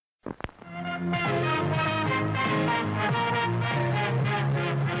Bang,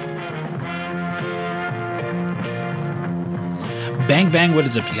 bang, what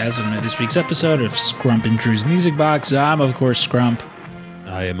is up, you guys? Welcome to this week's episode of Scrump and Drew's Music Box. I'm, of course, Scrump.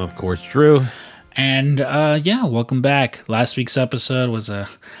 I am, of course, Drew. And, welcome back. Last week's episode was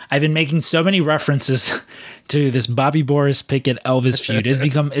I've been making so many references to this Bobby Boris Pickett Elvis feud.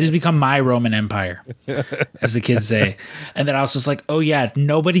 It has become my Roman Empire, as the kids say. And then I was just like, oh, yeah,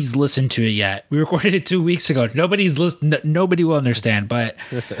 nobody's listened to it yet. We recorded it 2 weeks ago. Nobody's listened. Nobody will understand. But,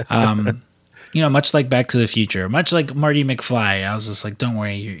 much like Back to the Future, much like Marty McFly, I was just like, don't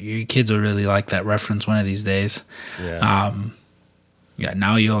worry, your kids will really like that reference one of these days. Yeah.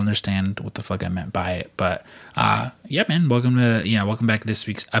 Now you'll understand what the fuck I meant by it. But man, welcome back to this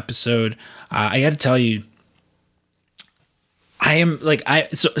week's episode. I got to tell you, I am like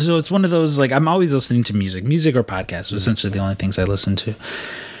so it's one of those, like, I'm always listening to music or podcasts. Essentially the only things I listen to.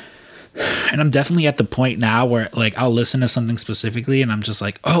 And I'm definitely at the point now where, like, I'll listen to something specifically and I'm just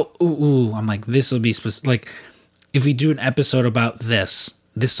like, I'm like, this will be like, if we do an episode about this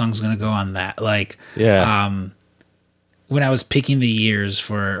song's gonna go on that. Like, when I was picking the years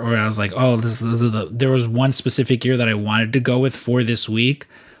or I was like, there was one specific year that I wanted to go with for this week,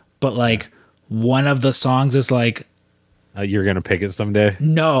 but like one of the songs is like, you're gonna pick it someday.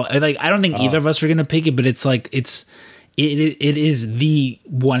 No, like, I don't think either of us are gonna pick it, but it's like, it is the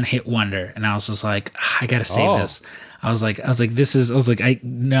one hit wonder. And I was just like, I gotta save this. We'll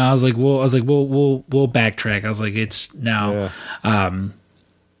backtrack. I was like, it's now. Yeah.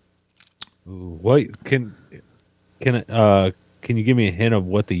 What can you give me a hint of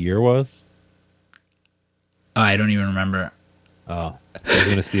what the year was? I don't even remember. Oh, I was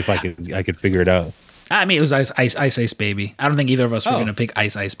gonna see if I could figure it out. I mean, it was Ice Baby. I don't think either of us were gonna pick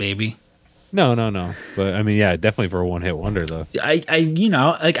Ice Baby. No. But I mean, yeah, definitely for a one hit wonder though.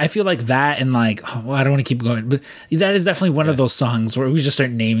 I feel like that, and like, I don't want to keep going, but that is definitely one of those songs where we just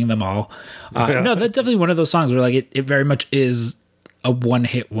start naming them all. No, that's definitely one of those songs where, like, it very much is a one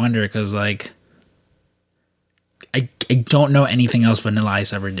hit wonder, because, like, I don't know anything else Vanilla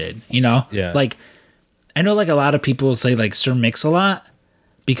Ice ever did, Yeah. Like, I know, like, a lot of people say, like, Sir Mix-a-Lot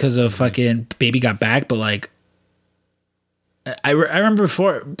because of fucking Baby Got Back, but, like, I remember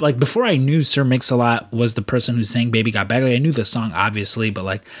before I knew Sir Mix-a-Lot was the person who sang Baby Got Back, like, I knew the song, obviously, but,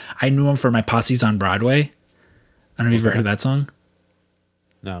 like, I knew him for My Posse's on Broadway. I don't know if you've ever heard of that song.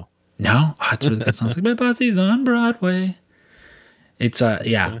 No? Oh, it's really good song. It's like, My Posse's on Broadway. It's,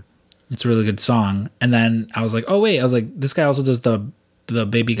 it's a really good song. And then I was like, oh, wait. I was like, this guy also does the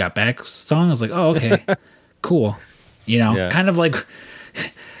Baby Got Back song. I was like, oh, okay. Cool. Kind of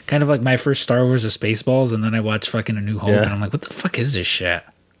like my first Star Wars is Spaceballs, and then I watched fucking A New Hope, and I'm like, what the fuck is this shit?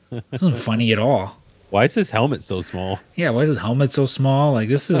 This isn't funny at all. Why is his helmet so small? Yeah, why is his helmet so small? Like,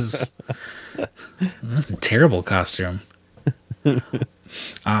 this is... that's a terrible costume. No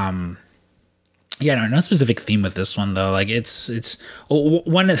specific theme with this one, though. Like, it's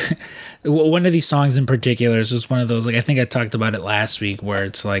one of these songs in particular is just one of those, like, I think I talked about it last week, where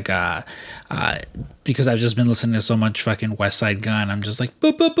it's like, because I've just been listening to so much fucking Westside Gunn, I'm just like,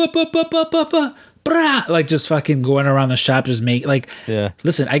 like, just fucking going around the shop, just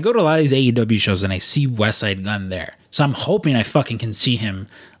listen, I go to a lot of these AEW shows and I see Westside Gunn there, so I'm hoping I fucking can see him.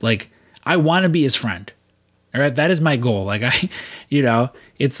 Like, I want to be his friend. All right, that is my goal. Like,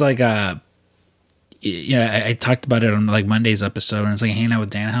 it's like I talked about it on, like, Monday's episode, and it's like hanging out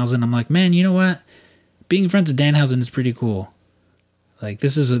with Danhausen. I'm like, man, you know what? Being friends with Danhausen is pretty cool. Like,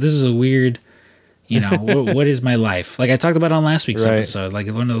 this is a weird, what is my life? Like, I talked about it on last week's episode. Like,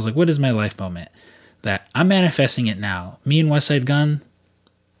 one of those, like, what is my life moment? That I'm manifesting it now. Me and Westside Gunn,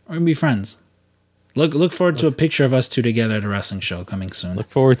 we're gonna be friends. Look forward to a picture of us two together at a wrestling show coming soon. Look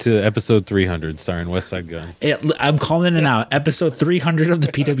forward to episode 300 starring Westside Gunn. I'm calling it out. Episode 300 of the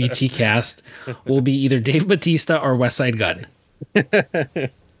PWT cast will be either Dave Bautista or Westside Gunn.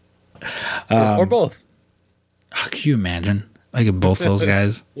 Or both. Oh, can you imagine? I get both those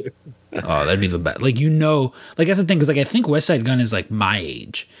guys. Oh, that'd be the best. Like, that's the thing, because, like, I think Westside Gunn is, like, my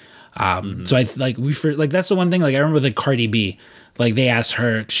age. So I that's the one thing. Like, I remember the Cardi B. Like, they asked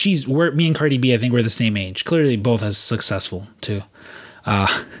her, me and Cardi B, I think we're the same age. Clearly both as successful too.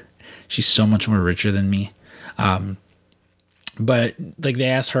 She's so much more richer than me. But, like, they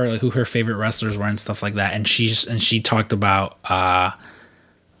asked her, like, who her favorite wrestlers were and stuff like that. And she talked about,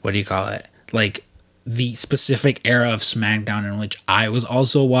 what do you call it? Like, the specific era of SmackDown in which I was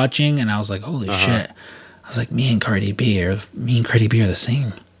also watching. And I was like, holy shit. I was like, me and Cardi B are the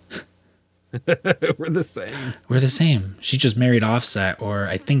same. We're the same. We're the same. She just married Offset, or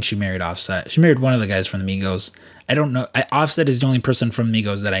I think she married Offset. She married one of the guys from the Migos. I don't know. Offset is the only person from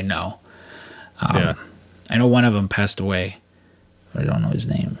Migos that I know. Yeah. I know one of them passed away, but I don't know his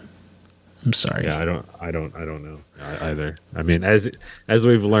name. I'm sorry. Yeah, I don't know either. I mean, as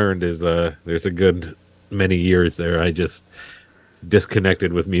we've learned, is there's a good many years there. I just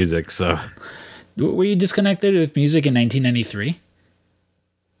disconnected with music. So, were you disconnected with music in 1993?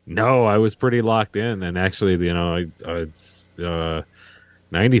 No, I was pretty locked in, and actually,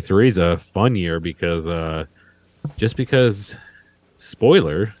 93 is a fun year because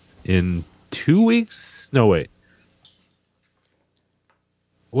spoiler, in 2 weeks. No,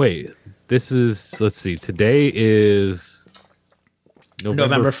 wait. This is, let's see. Today is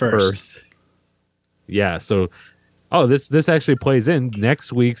November 1st. Yeah. So, this actually plays in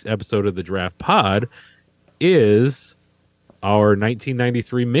next week's episode of the Draft Pod is our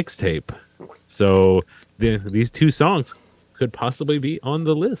 1993 mixtape. So these two songs could possibly be on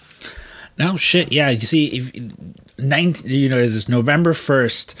the list. No shit. Yeah. You see, if it's November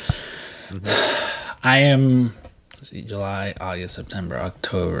 1st. Mm-hmm. I am. Let's see, July, August, September,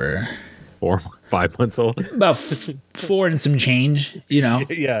 October. 5 months old. About 4 and some change,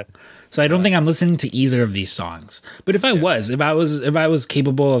 Yeah. So I don't think I'm listening to either of these songs. But if I was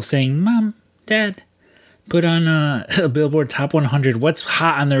capable of saying, Mom, Dad, put on a Billboard Top 100, what's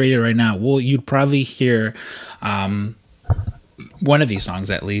hot on the radio right now? Well, you'd probably hear one of these songs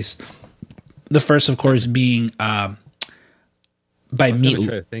at least. The first, of course, being by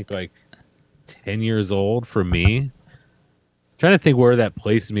Meatloaf. I think like 10 years old for me. Trying to think where that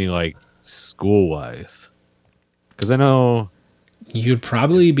placed me, like school wise, because I know you'd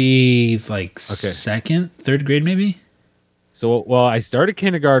probably be like second, third grade, maybe. So, well, I started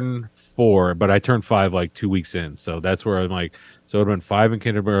kindergarten 4, but I turned 5 like 2 weeks in. So that's where I'm like, so it would have been 5 in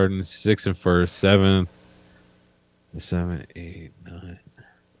kindergarten, 6 in first, 7, 8, 9.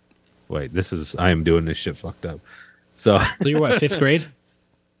 Wait, I am doing this shit fucked up. So you're what, 5th grade?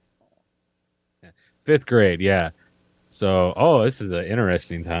 5th grade, yeah. So, this is an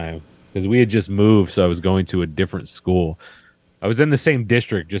interesting time because we had just moved, so I was going to a different school. I was in the same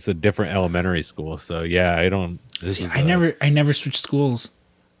district, just a different elementary school. So, yeah, I don't. I never switched schools.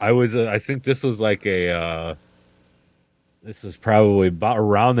 I think this was like this is probably about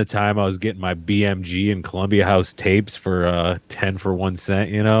around the time I was getting my BMG and Columbia House tapes for 10 for 1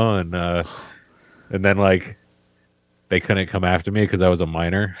 cent, and then like they couldn't come after me because I was a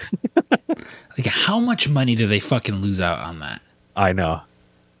minor. Like, how much money do they fucking lose out on that? I know.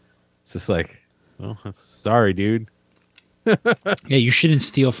 It's just like, well, sorry, dude. Yeah, you shouldn't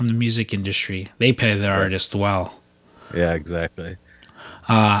steal from the music industry. They pay their artists well. Yeah, exactly.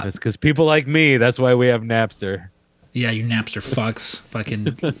 It's because people like me. That's why we have Napster. Yeah, you Napster fucks.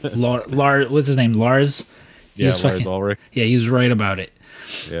 Fucking Lars. What's his name? Lars. Lars Ulrich. Yeah, he was right about it.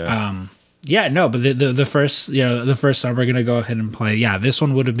 Yeah. Yeah, no, but the first, the first song we're gonna go ahead and play. Yeah, this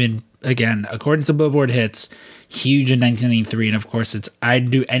one would have been, again, according to Billboard Hits, huge in 1993, and of course it's "I'd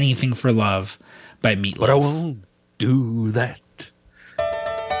Do Anything for Love" by Meatloaf. But I won't do that.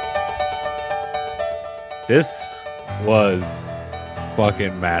 This was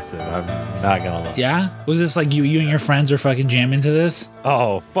fucking massive. I'm not gonna lie. Yeah, was this like you and your friends were fucking jamming to this?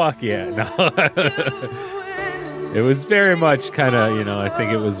 Oh fuck yeah! No. It was very much kind of, I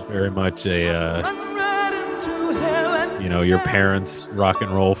think it was very much a, your parents' rock and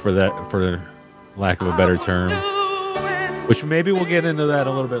roll for lack of a better term. Which maybe we'll get into that a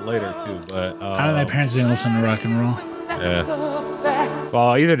little bit later too. But I don't know, my parents didn't listen to rock and roll. Yeah.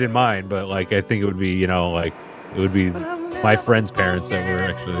 Well, either did mine, but like I think it would be, it would be my friends' parents that were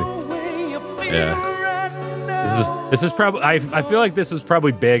actually. Yeah. This is probably. I feel like this was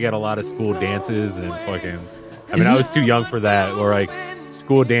probably big at a lot of school dances and fucking. I was too young for that, or like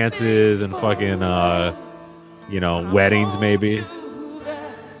school dances and fucking, weddings maybe.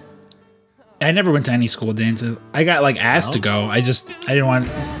 I never went to any school dances. I got like asked to go. I didn't want.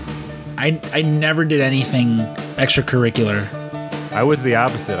 I never did anything extracurricular. I was the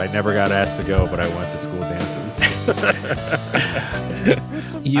opposite. I never got asked to go, but I went to school dances.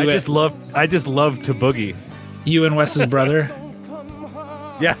 I just loved to boogie. You and Wes's brother.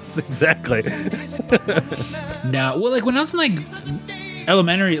 Yes, exactly. No, well, like when I was in like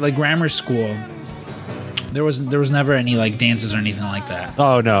elementary, like grammar school, there was never any like dances or anything like that.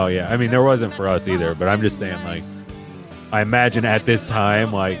 Oh no, yeah. I mean, there wasn't for us either. But I'm just saying, like, I imagine at this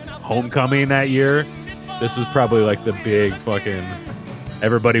time, like homecoming that year, this was probably like the big fucking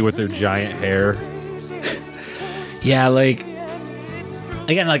everybody with their giant hair. Yeah, like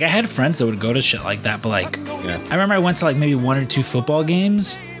again, like I had friends that would go to shit like that, but like I remember I went to like maybe 1 or 2 football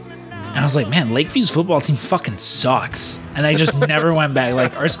games, And I was like, man, Lakeview's football team fucking sucks. And I just never went back.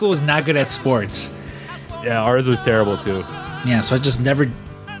 Like, our school was not good at sports. Yeah, ours was terrible too. Yeah, so I just never,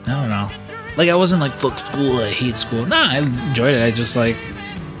 I don't know. Like, I wasn't like, fuck school, I hate school. Nah, I enjoyed it. I just like.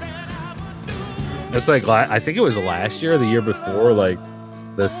 It's like, I think it was last year or the year before, like,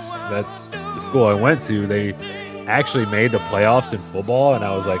 that's the school I went to, they actually made the playoffs in football, and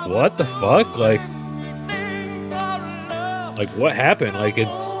I was like, what the fuck? Like what happened? Like,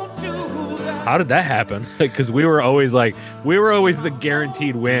 how did that happen? Like, because we were always the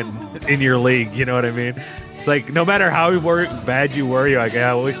guaranteed win in your league, you know what I mean? It's like, no matter how bad you were, you're like,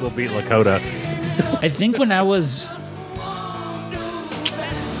 yeah, at least we'll beat Lakota. I think when I was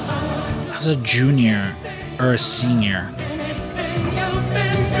a junior or a senior,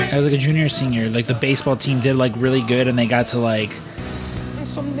 I was like a junior or senior, like the baseball team did like really good, and they got to like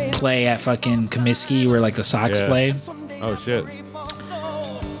play at fucking Comiskey where like the Sox play. Oh shit.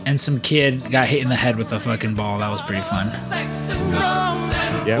 And some kid got hit in the head with a fucking ball. That was pretty fun.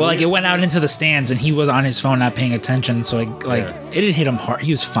 Yeah, well, like it went out into the stands, and he was on his phone not paying attention, so it didn't hit him hard.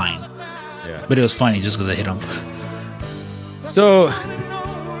 He was fine. Yeah. But it was funny just because it hit him. So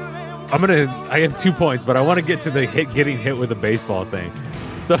I have 2 points, but I want to get to the getting hit with a baseball thing.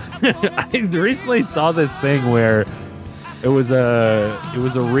 So I recently saw this thing where it was a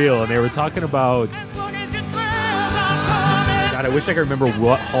reel, and they were talking about. God, I wish I could remember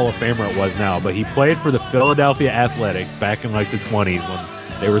what Hall of Famer it was now, but he played for the Philadelphia Athletics back in like the 20s when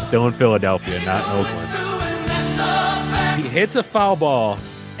they were still in Philadelphia, not in Oakland. He hits a foul ball,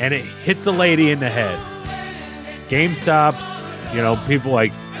 and it hits a lady in the head. Game stops. You know, people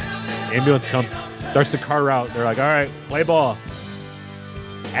like ambulance comes, starts the car route. They're like, all right, play ball.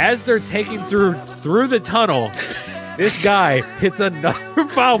 As they're taking through the tunnel, this guy hits another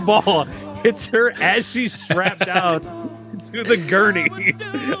foul ball, hits her as she's strapped down to the gurney.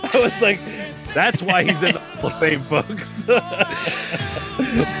 I was like, that's why he's in the Hall of Fame, folks.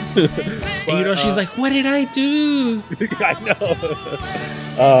 And you know, she's like, what did I do? I know.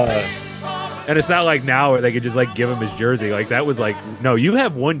 And it's not like now where they could just like give him his jersey. Like that was like, no, you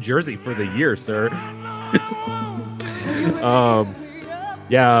have one jersey for the year, sir.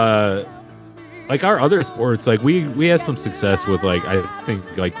 Yeah, like our other sports, like we had some success with like, I think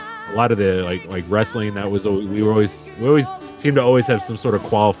like a lot of the like wrestling. That was we always seem to always have some sort of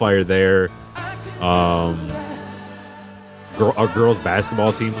qualifier there. Our girls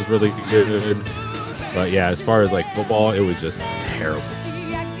basketball team was really good, but yeah, as far as like football, it was just terrible.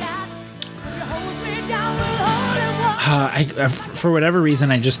 For whatever reason,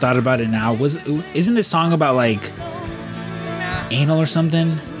 I just thought about it now. Isn't this song about like anal or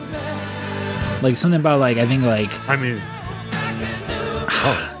something? Like something about like, I think like. I mean,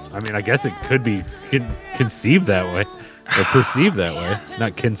 I guess it could be conceived that way or perceived that way.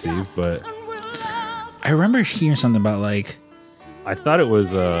 Not conceived, but. I remember hearing something about like. I thought it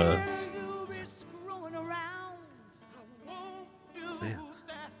was Man.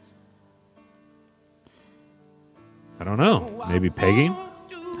 I don't know. Maybe pegging?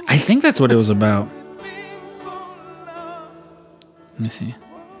 I think that's what it was about. Let me see.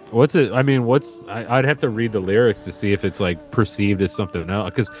 What's it? I mean, I'd have to read the lyrics to see if it's like perceived as something else.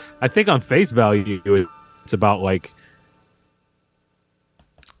 Because I think on face value, it's about like.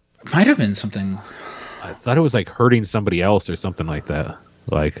 Might have been something. I thought it was like hurting somebody else or something like that.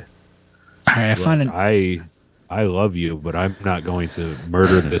 Like, all right, I found it. I love you, but I'm not going to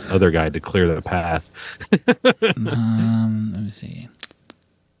murder this other guy to clear the path. Let me see.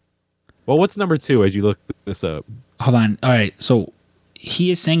 Well, what's number 2 as you look this up? Hold on. All right, so he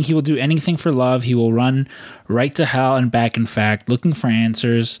is saying he will do anything for love. He will run right to hell and back, in fact, looking for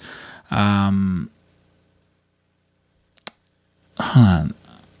answers. Hold on.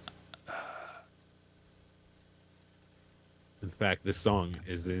 In fact, this song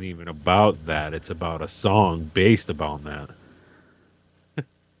isn't even about that. It's about a song based upon that.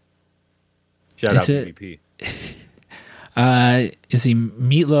 Shout out to BP. Is he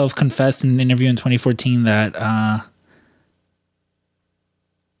Meatloaf confessed in an interview in 2014 that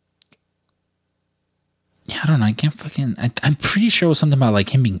yeah, I don't know. I can't fucking. I'm pretty sure it was something about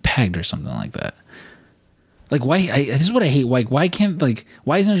like him being pegged or something like that. Like why? This is what I hate. Like why can't like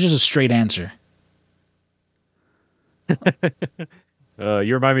why isn't it just a straight answer?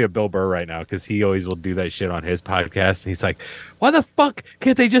 You remind me of Bill Burr right now because he always will do that shit on his podcast. And he's like, "Why the fuck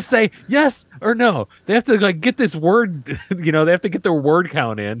can't they just say yes or no? They have to like get this word, you know, they have to get their word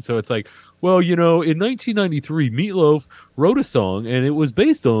count in." So it's like, well, you know, in 1993, Meatloaf wrote a song and it was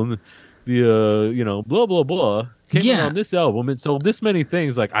based on the, you know, blah blah blah. Came out on this album and so this many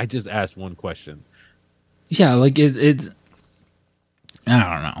things. Like I just asked one question. Yeah, like it. I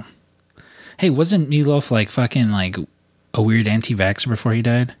don't know. Hey, wasn't Meatloaf like fucking like a weird anti-vaxxer before he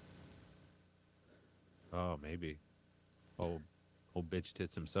died? Oh, maybe. Old bitch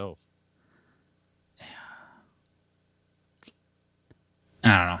tits himself. I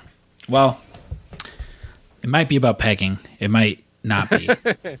don't know. Well, it might be about pegging. It might not be.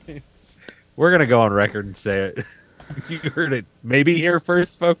 We're going to go on record and say it. You heard it maybe here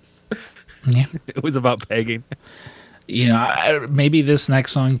first, folks. Yeah. It was about pegging. You know, maybe this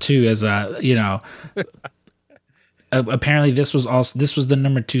next song too is apparently this was the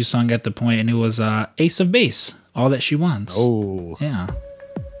number 2 song at the point, and it was Ace of Base, All That She Wants. Oh. Yeah.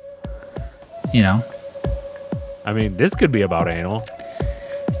 You know. I mean, this could be about anal.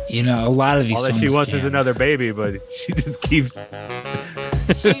 You know, a lot of these songs. All that she wants is another baby, but she just keeps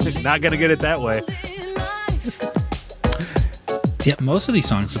not going to get it that way. Yeah, most of these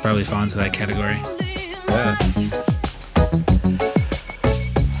songs will probably fall into that category. Yeah.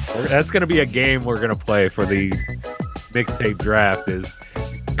 That's going to be a game we're going to play for the mixtape draft is,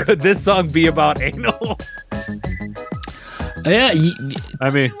 could this song be about anal? Yeah. I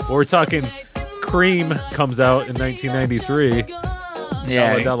mean, we're talking Cream comes out in 1993.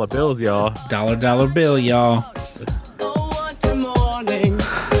 Yeah. Dollar bills, y'all. Dollar bill, y'all.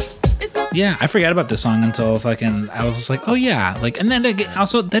 Yeah, I forgot about this song until fucking I was just like, oh yeah, like, and then again,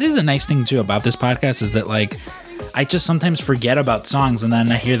 also that is a nice thing too about this podcast is that like I just sometimes forget about songs and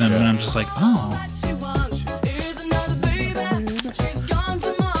then I hear them and I'm just like, oh.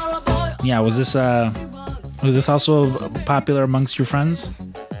 Yeah, was this also popular amongst your friends?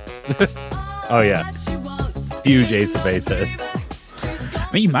 Oh yeah, huge Ace of Base heads. I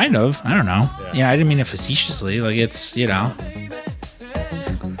mean, you might have. I don't know. Yeah, I didn't mean it facetiously. Like it's, you know.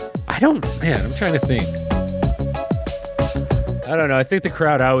 I'm trying to think. I don't know. I think the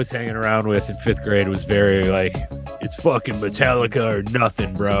crowd I was hanging around with in 5th grade was very like, it's fucking Metallica or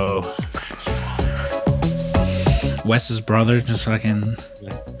nothing, bro. Wes's brother just fucking.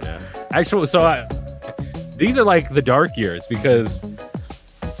 Yeah. Actually, so these are like the dark years because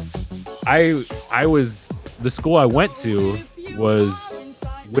I was, the school I went to was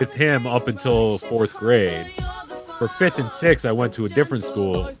with him up until 4th grade. For 5th and 6th, I went to a different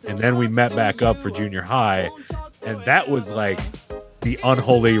school, and then we met back up for junior high, and that was like the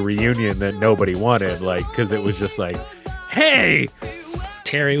unholy reunion that nobody wanted, like, because it was just like, hey,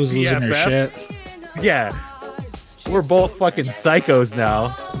 Terry was losing her shit. Yeah, we're both fucking psychos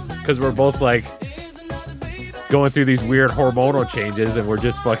now, because we're both like going through these weird hormonal changes, and we're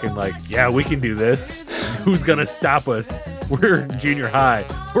just fucking like, yeah, we can do this. Who's gonna stop us? We're in junior high.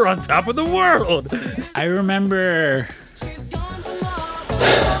 We're on top of the world. I remember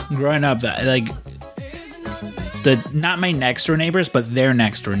growing up that like not my next door neighbors, but their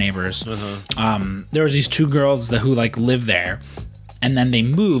next door neighbors. There was these 2 girls who like lived there, and then they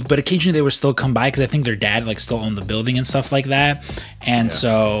moved, but occasionally they would still come by because I think their dad like still owned the building and stuff like that. And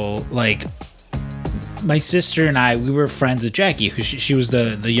so like my sister and I, we were friends with Jackie, who she was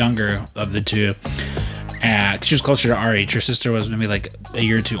the younger of the 2. She was closer to our age. Her sister was maybe like a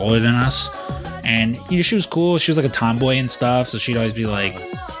year or 2 older than us, and you know she was cool. She was like a tomboy and stuff, so she'd always be like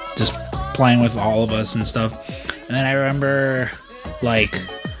just playing with all of us and stuff. And then I remember like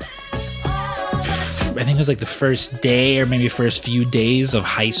I think it was like the first day or maybe first few days of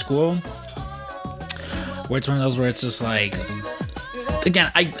high school, where it's one of those where it's just like,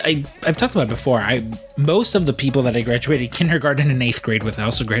 again, I've talked about it before. Most of the people that I graduated kindergarten and 8th grade with, I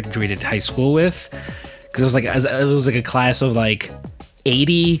also graduated high school with. Because it was like a class of like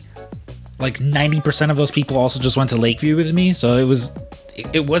 80, like 90% of those people also just went to Lakeview with me. So it was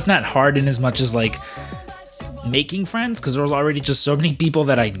not hard in as much as like making friends, because there was already just so many people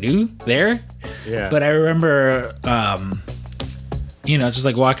that I knew there. Yeah. But I remember, you know, just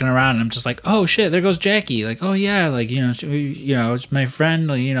like walking around and I'm just like, oh shit, there goes Jackie. Like, oh yeah, like, you know, it's my friend,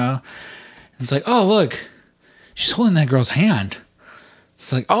 like, you know. And it's like, oh look, she's holding that girl's hand.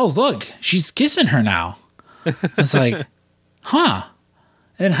 It's like, oh look, she's kissing her now. It's like, huh.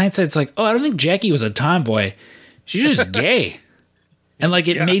 And in hindsight, it's like, oh, I don't think Jackie was a tomboy. She's just gay. And like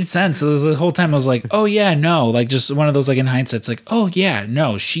it made sense. So the whole time I was like, oh yeah, no. Like just one of those like in hindsight, it's like, oh yeah,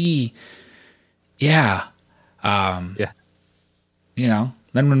 no, she, yeah. You know,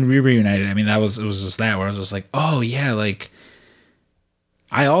 then when we reunited, I mean, it was just that where I was just like, oh yeah, like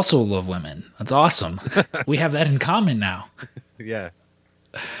I also love women. That's awesome. We have that in common now. Yeah.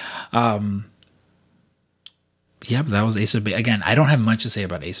 Yeah, but that was Ace of Base. Again, I don't have much to say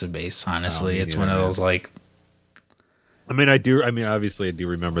about Ace of Base, honestly. It's one of those like, I mean, obviously I do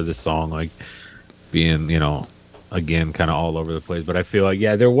remember this song like being, you know, again, kind of all over the place, but I feel like,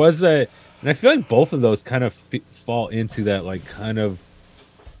 yeah, there was that, and I feel like both of those kind of fall into that like kind of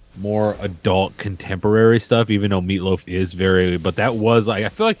more adult contemporary stuff, even though Meatloaf is very, but that was like, I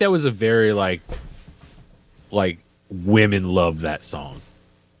feel like that was a very like women love that song.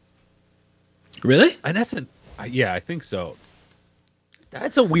 Really? And yeah, I think so.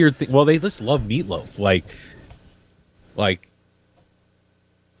 That's a weird thing. Well, they just love Meatloaf. Like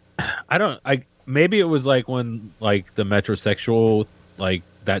maybe it was like when like the metrosexual, like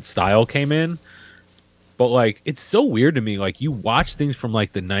that style came in. But like, it's so weird to me. Like, you watch things from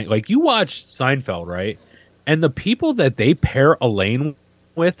like the night, like you watch Seinfeld, right? And the people that they pair Elaine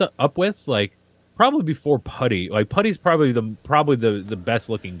up with, like probably before Putty. Like Putty's probably the best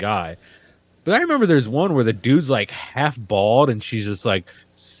looking guy. But I remember there's one where the dude's like half bald and she's just like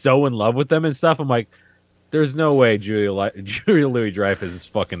so in love with them and stuff. I'm like, there's no way Julia Louis-Dreyfus is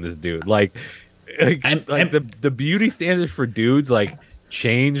fucking this dude. Like the beauty standards for dudes like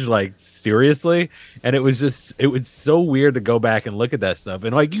change like seriously, and it was so weird to go back and look at that stuff.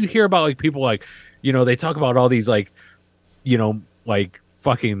 And like, you hear about like people like, you know, they talk about all these like, you know, like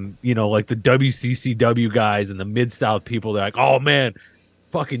fucking, you know, like the WCCW guys and the Mid-South people. They're like, oh man,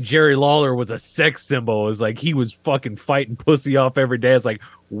 fucking Jerry Lawler was a sex symbol. It's like he was fucking fighting pussy off every day. It's like,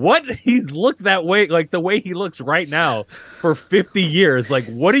 what? He looked that way, like the way he looks right now for 50 years. Like,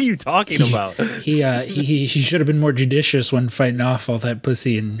 what are you talking about? He should have been more judicious when fighting off all that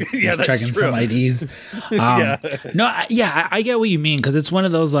pussy and checking some IDs. I get what you mean, because it's one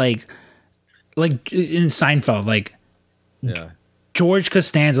of those like in Seinfeld, like George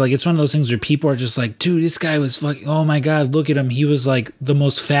Costanza, like it's one of those things where people are just like, dude, this guy was fucking, oh my God, look at him. He was like the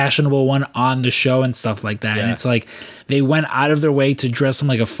most fashionable one on the show and stuff like that. Yeah. And it's like, they went out of their way to dress him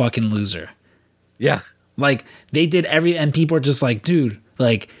like a fucking loser. Yeah. Like they did and people are just like, dude,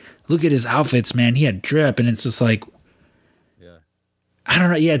 like, look at his outfits, man. He had drip. And it's just like, I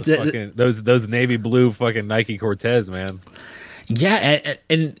don't know. Yeah. Those navy blue fucking Nike Cortez, man. Yeah,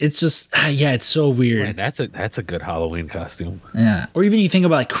 and it's just it's so weird. Man, that's a good Halloween costume. Yeah, or even you think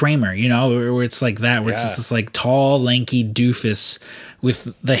about like Kramer, you know, where it's like that, where it's just this like tall, lanky doofus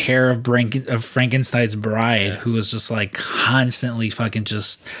with the hair of Frankenstein's bride, who was just like constantly fucking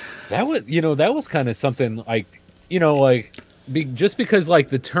just. That was kind of something like, you know, like just because like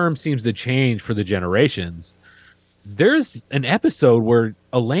the term seems to change for the generations. There's an episode where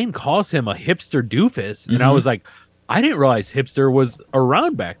Elaine calls him a hipster doofus, and I was like, I didn't realize hipster was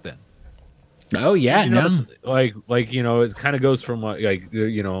around back then. Oh yeah, you know, like you know, it kind of goes from like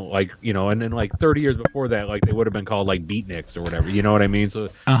you know, and then like 30 years before that, like they would have been called like beatniks or whatever. You know what I mean? So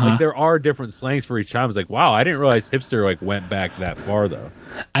like there are different slangs for each time. It's like, wow, I didn't realize hipster like went back that far though.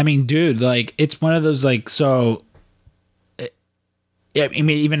 I mean, dude, like it's one of those like so. Yeah, I mean,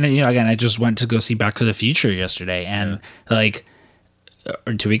 even, you know, again, I just went to go see Back to the Future yesterday, and like,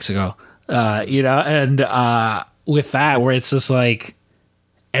 or 2 weeks ago, you know, and with that, where it's just like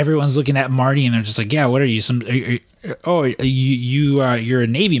everyone's looking at Marty and they're just like, yeah, what are you? You're a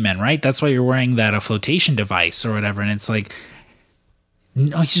Navy man, right? That's why you're wearing that flotation device or whatever. And it's like,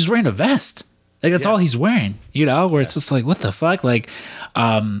 no, he's just wearing a vest. Like that's all he's wearing, you know, where it's just like, what the fuck? Like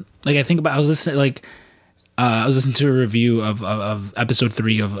I think about, I was listening to a review of episode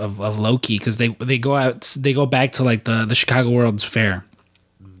 3 of Loki, because they go back to like the Chicago World's Fair.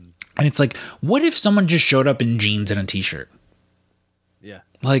 And it's like, what if someone just showed up in jeans and a t-shirt? Yeah.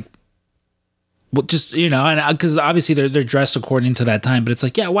 Like, well, just, you know, and because obviously they're dressed according to that time, but it's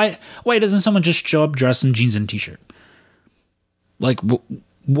like, yeah, why doesn't someone just show up dressed in jeans and t-shirt? Like,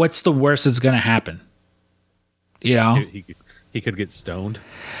 what's the worst that's going to happen? You know? He could get stoned.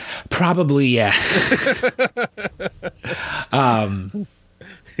 Probably, yeah.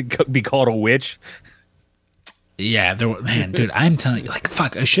 Be called a witch. Yeah, man, dude, I'm telling you, like,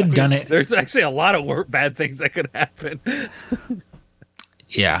 fuck, I should have done it. There's actually a lot of bad things that could happen.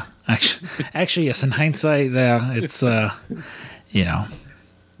 Yeah, actually, yes. In hindsight, it's you know,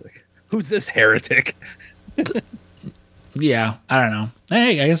 like, who's this heretic? Yeah, I don't know.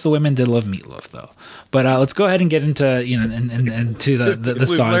 Hey, I guess the women did love Meatloaf though. But let's go ahead and get into, you know, and to the if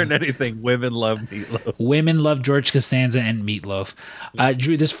songs. We've learned anything, women love Meatloaf. Women love George Costanza and Meatloaf.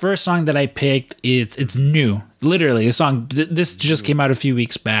 Drew, this first song that I picked, it's new. Literally, the song this just came out a few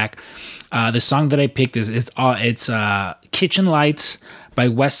weeks back. The song that I picked is it's Kitchen Lights by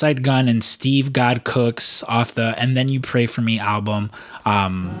Westside Gunn and Steve God Cooks off the And Then You Pray For Me album.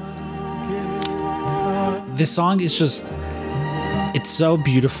 This song is just, it's so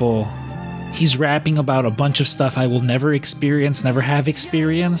beautiful. He's rapping about a bunch of stuff I will never experience, never have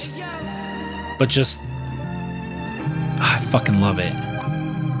experienced, but just, I fucking love it.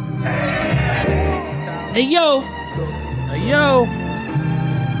 Hey yo! Hey yo!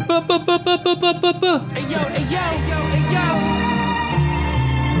 Hey yo, hey yo, hey yo, hey yo!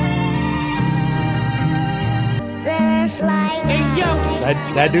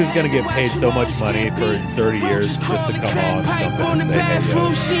 That dude's gonna get paid so much money for 30 years just to come on something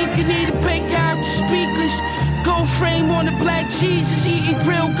and say, hey, yo. Gold frame on the black Jesus, eating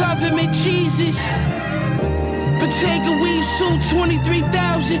grilled government cheeses. Bottega weave suit,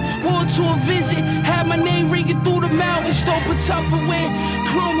 23,000. Wore to a visit, had my name ringing through the mountains. Stole a Tupperware,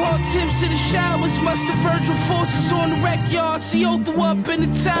 chrome hard tips to the showers. Muster Virgil forces on the wreck yard. CO threw up in the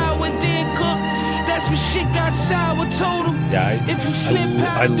tower, then cook. That's when shit got sour. Told him, yeah, if you slip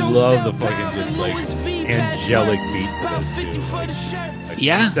I love the fucking just like angelic beat. Like,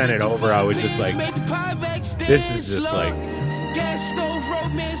 yeah. When you sent it over, I was just like, this is just like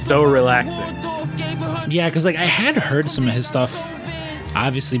so relaxing. Yeah, because like I had heard some of his stuff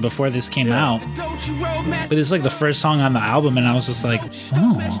obviously before this came out, but it's like the first song on the album, and I was just like,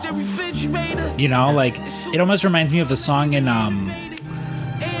 oh, you know, like it almost reminds me of the song in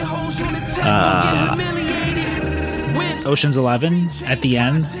Ocean's 11 at the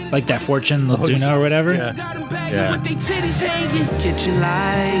end, like that Fortune Laguna or whatever. Yeah.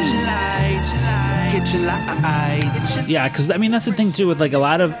 Yeah, because I mean that's the thing too with like a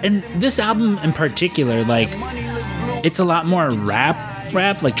lot of, and this album in particular, like it's a lot more rap,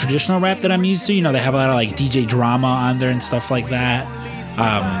 like traditional rap that I'm used to. You know, they have a lot of like DJ drama on there and stuff like that.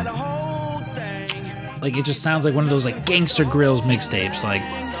 Like it just sounds like one of those like Gangster Grills mixtapes, like,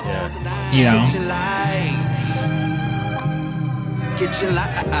 you know.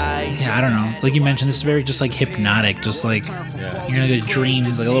 Yeah, I don't know. Like you mentioned, this is very just like hypnotic, just like you're gonna get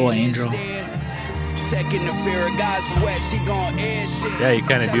dreams, like a little angel. Yeah, you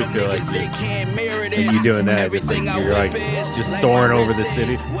kind of do feel like you're doing that. Just like, you're like just soaring over the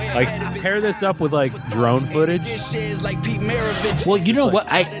city. Like pair this up with like drone footage. Well, you know what?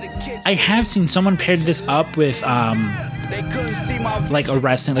 I have seen someone paired this up with like a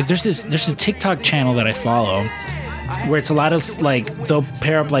wrestling. Like there's a TikTok channel that I follow where it's a lot of like they'll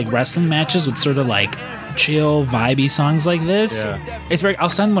pair up like wrestling matches with sort of like chill vibey songs like this. Yeah. It's very, I'll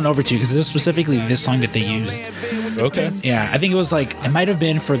send one over to you because it's specifically this song that they used. Okay. Yeah, I think it was like, it might have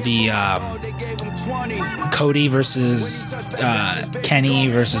been for the Cody versus Kenny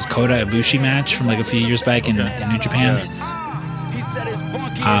versus Kota Ibushi match from like a few years back in New Japan.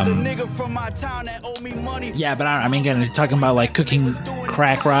 Yeah, but I mean, again, talking about like cooking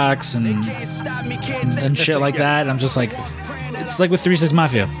crack rocks and shit like that. I'm just like, it's like with 3 6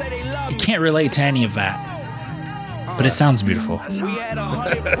 Mafia. You can't relate to any of that, but it sounds beautiful. See,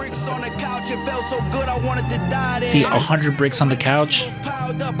 100 bricks on the couch.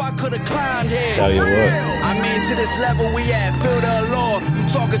 Tell you what.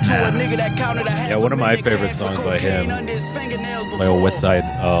 Yeah, one of my favorite songs by him, my old Westside,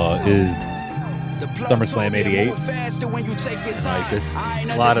 is SummerSlam '88. Like it's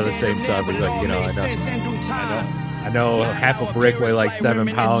a lot of the same stuff. It's like, you know, I know half a brick weigh like 7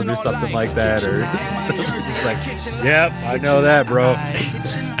 pounds or something like that, or it's like, yep, I know that, bro.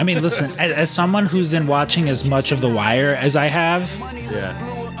 I mean, listen, as someone who's been watching as much of The Wire as I have,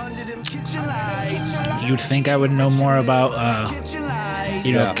 you'd think I would know more about,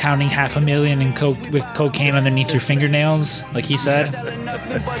 counting $500,000 in with cocaine underneath your fingernails, like he said.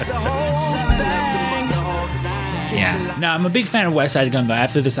 Yeah. No, I'm a big fan of Westside Gunn, though.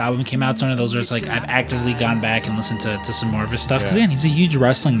 After this album came out, it's one of those where it's like I've actively gone back and listened to some more of his stuff. Because, again, he's a huge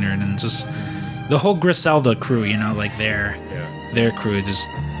wrestling nerd. And just the whole Griselda crew, you know, like their crew, just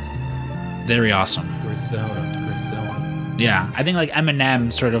very awesome. Griselda. Yeah. I think, like,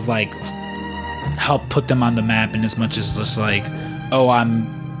 Eminem sort of, like, helped put them on the map in as much as just, like, oh, I'm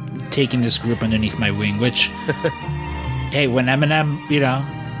taking this group underneath my wing. Which, hey, when Eminem, you know.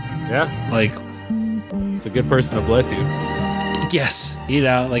 Yeah. Like... It's a good person to bless you. Yes, you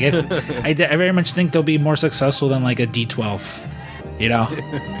know, like I very much think they'll be more successful than like a D12, you know.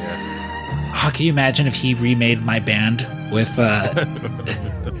 Oh, can you imagine if he remade my band with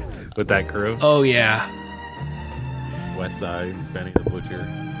with that crew? Oh yeah, Westside, Benny the Butcher.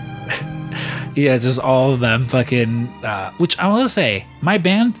 Yeah, just all of them fucking. Which I want to say, my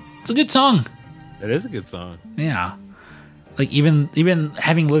band, it's a good song. It is a good song. Yeah, like even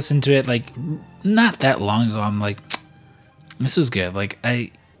having listened to it like not that long ago, I'm like, this was good. Like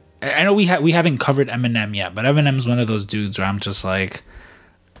I know we haven't covered Eminem yet, but Eminem's one of those dudes where I'm just like,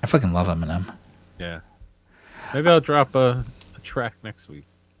 I fucking love Eminem. Yeah. Maybe I'll drop a track next week.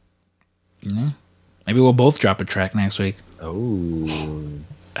 Yeah. Maybe we'll both drop a track next week. Oh.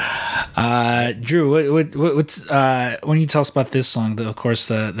 Drew, what's when you tell us about this song? Of course,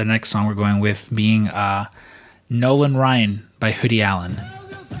 the next song we're going with being Nolan Ryan by Hoodie Allen.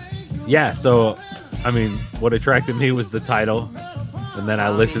 Yeah, so I mean, what attracted me was the title. and then I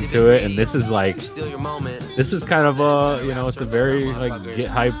listened to it, and this is kind of it's a very like get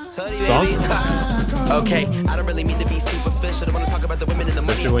hype song for me. Okay, I don't really mean to be superficial. I want to talk about the women in the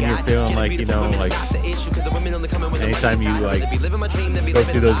money. Especially when you're feeling like, anytime you like go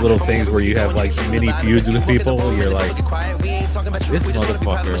through those little things where you have like mini feuds with people, you're like, this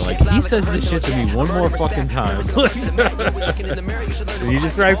motherfucker, like he says this shit to me one more fucking time. You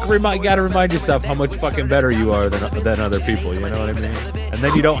just gotta remind yourself how much fucking better you are than other people, you know what I mean? And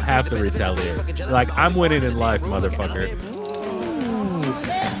then you don't have to retaliate. Like, I'm winning in life, motherfucker.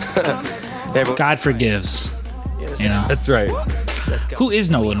 God forgives. You know? That's right. Who is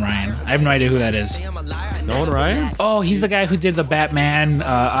Nolan Ryan? I have no idea who that is. Nolan Ryan? Oh, he's the guy who did the Batman,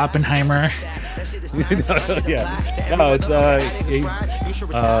 Oppenheimer. Yeah. No, it's a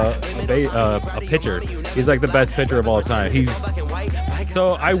pitcher. He's like the best pitcher of all time. Is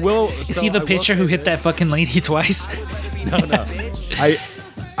he the pitcher who hit that fucking lady twice? No.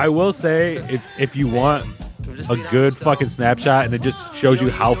 I will say, if you want a good fucking snapshot and it just shows you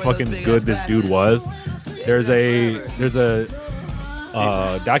how fucking good this dude was, there's a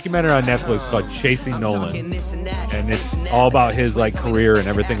documentary on Netflix called Chasing Nolan, and it's all about his like career and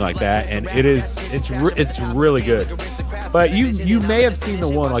everything like that, and it's really good. But you may have seen the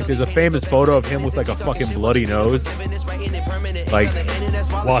one, like there's a famous photo of him with like a fucking bloody nose, like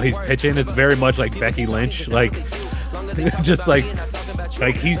while he's pitching. It's very much like Becky Lynch, like just like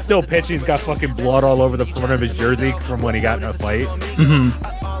he's still pitching. He's got fucking blood all over the front of his jersey from when he got in a fight. Mm-hmm.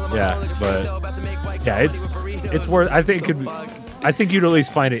 Yeah, but yeah, it's worth. I think you'd at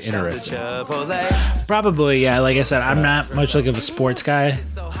least find it interesting. Probably, yeah. Like I said, I'm not much like of a sports guy,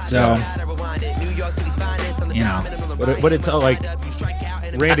 so you know. But it's like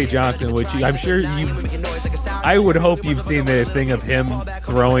Randy Johnson, which I'm sure I would hope you've seen the thing of him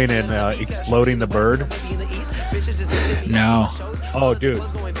throwing and exploding the bird. No. Oh, dude.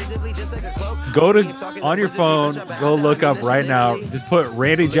 Go on your phone, go look up right now. Just put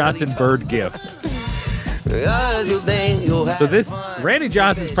Randy Johnson bird GIF. So this Randy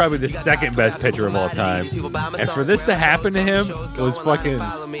Johnson's probably the second best pitcher of all time, and for this to happen to him was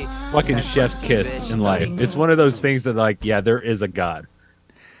fucking chef's kiss in life. It's one of those things that, like, yeah, there is a God.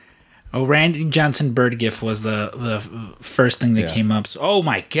 Oh, Randy Johnson bird GIF was the first thing that came up. So, oh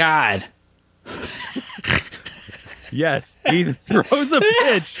my God. Yes, he throws a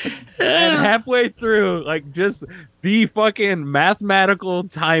pitch, and halfway through, like, just the fucking mathematical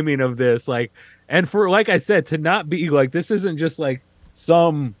timing of this, like. And for, like I said, to not be like, this isn't just like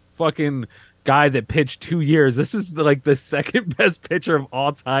some fucking guy that pitched 2 years. This is like the second best pitcher of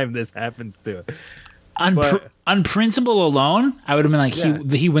all time this happens to. On principle alone, I would have been like,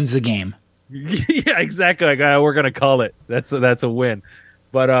 he wins the game. Yeah, exactly. Like, we're going to call it. That's a win.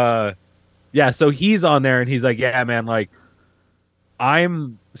 But, yeah, so he's on there and he's like, yeah, man, like,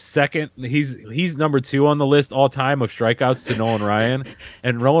 I'm second. He's number 2 on the list all time of strikeouts to Nolan Ryan,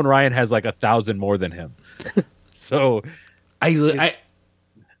 and Nolan Ryan has like 1,000 more than him. So I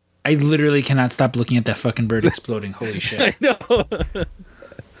literally cannot stop looking at that fucking bird exploding. Holy shit! I know.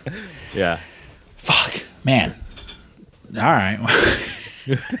 Yeah. Fuck, man. All right.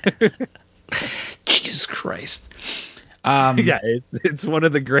 Jesus Christ. Yeah, it's one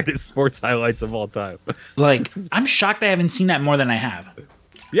of the greatest sports highlights of all time. Like, I'm shocked I haven't seen that more than I have.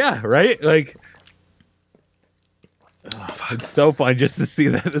 Yeah, right? Like, it's so fun just to see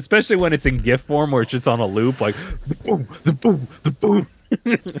that, especially when it's in GIF form where it's just on a loop, like, the boom, the boom, the boom.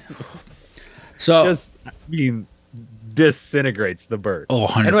 So, just, I mean, disintegrates the bird. Oh,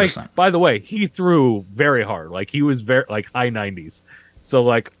 100%. And, like, by the way, he threw very hard. Like, he was very, like, high 90s. So,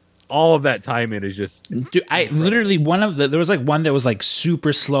 like, all of that time in is just. Dude, I literally, there was like one that was like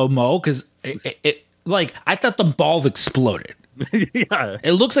super slow mo because it like, I thought the ball exploded. Yeah.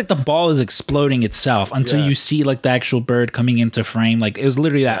 It looks like the ball is exploding itself until you see like the actual bird coming into frame. Like, it was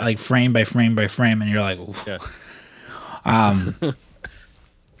literally that, like, frame by frame by frame, and you're like, oof. Yeah.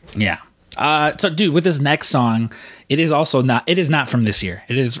 Yeah. So, dude, with this next song, it is not from this year.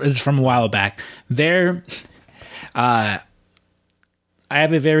 It's from a while back. I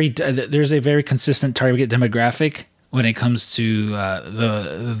have there's a very consistent target demographic when it comes to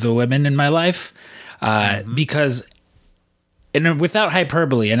the women in my life, because, and without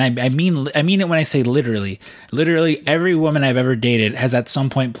hyperbole, and I mean it when I say literally every woman I've ever dated has at some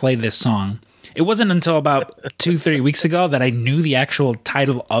point played this song. It wasn't until about 2-3 weeks ago that I knew the actual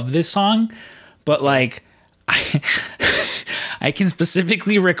title of this song, but like I can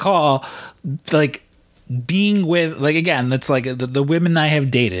specifically recall, like, being with, like, again, that's like the women I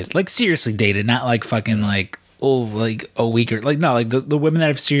have dated, like, seriously dated, not like fucking like like a week or like, no, like the women that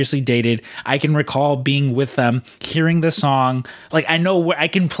I've seriously dated, I can recall being with them, hearing the song. Like, I know where I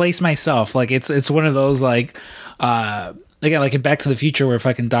can place myself. Like, it's one of those, like, again, like in Back to the Future, where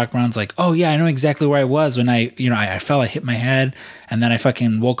fucking Doc Brown's like, oh yeah, I know exactly where I was when I fell, I hit my head, and then I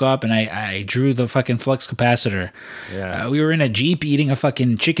fucking woke up and I drew the fucking flux capacitor. Yeah. We were in a Jeep eating a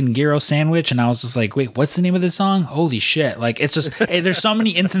fucking chicken gyro sandwich, and I was just like, wait, what's the name of this song? Holy shit. Like, it's just, there's so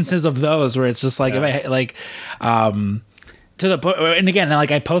many instances of those where it's just like, if I, like, to the point, and again, like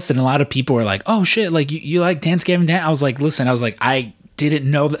I posted, and a lot of people were like, oh shit, like you like Dance Gavin Dance? I was like, listen, I didn't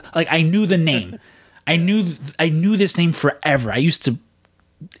know that, like, I knew the name. I knew this name forever. I used to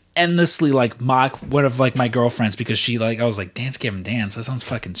endlessly like mock one of like my girlfriends because she like, I was like, Dance Gavin Dance, that sounds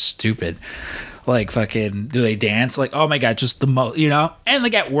fucking stupid. Like, fucking, do they dance? Like, oh my god, just the most, you know? And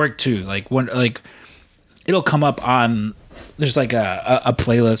like at work too. Like, when, like, it'll come up on, there's like a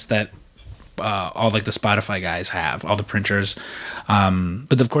playlist that all like the Spotify guys have, all the printers.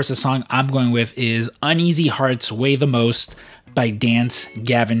 But of course the song I'm going with is Uneasy Hearts Weigh the Most by Dance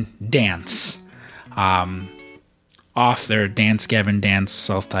Gavin Dance. Off their Dance Gavin Dance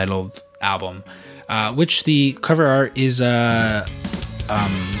self-titled album, which the cover art is the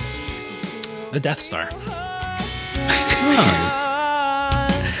Death Star.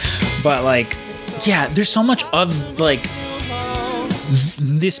 But like, yeah, there's so much of like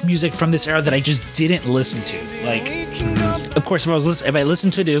this music from this era that I just didn't listen to. Like, of course, if I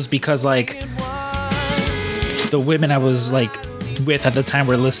listened to it, it was because like the women I was like with at the time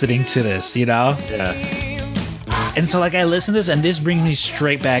were listening to this, you know? Yeah. And so like I listened to this, and this brings me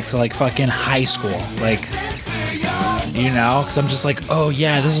straight back to like fucking high school, like, you know, because I'm just like, oh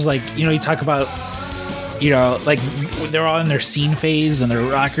yeah, this is like, you know, you talk about, you know, like they're all in their scene phase and their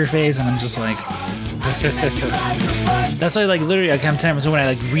rocker phase, and I'm just like, that's why like literally like sometimes when I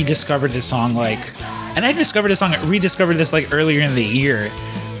like rediscovered this song, like, and I rediscovered this like earlier in the year.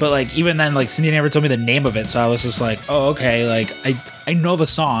 But like even then, like Cindy never told me the name of it, so I was just like, oh okay, like I know the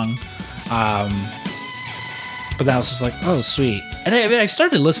song, but then I was just like, oh sweet. And I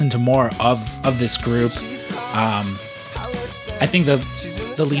started to listen to more of this group. I think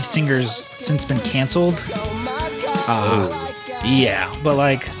the lead singer's since been canceled. Yeah, but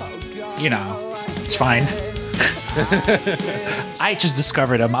like, you know, it's fine. I just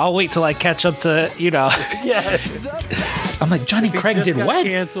discovered him. I'll wait till I catch up to, you know. Yeah. I'm like, Johnny Craig did what?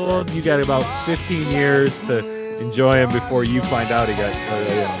 Canceled. You got about 15 years to enjoy him before you find out he got.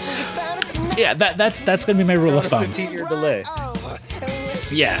 Yeah, that's gonna be my rule of thumb. 15-year delay.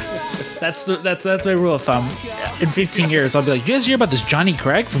 Yeah, that's my rule of thumb. In 15 years, I'll be like, you guys hear about this Johnny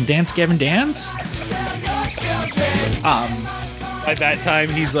Craig from Dance Gavin Dance? At that time,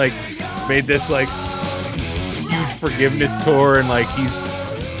 he's like made this like huge forgiveness tour, and like he's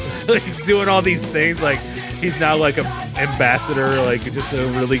like doing all these things. Like he's now like an ambassador, like just a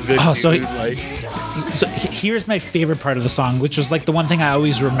really good dude. So here's my favorite part of the song, which was like the one thing I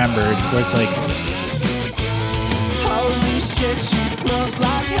always remembered, where it's like, holy shit, she smells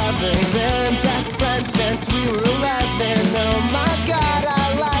like heaven. Been best friends since we were 11. Oh my god,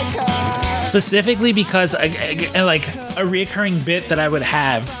 I like her. Specifically because like a reoccurring bit that I would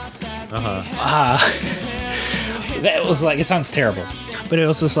have, that was like, it sounds terrible, but it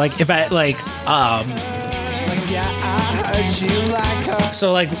was just like, if I like,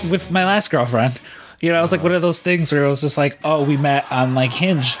 so like with my last girlfriend, you know, I was like one of those things where it was just like, oh, we met on like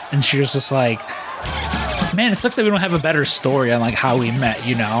Hinge, and she was just like, man, it sucks that we don't have a better story on like how we met,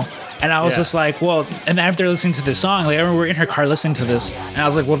 you know? And I was just like, well, and after listening to this song, like I remember we were in her car listening to this, and I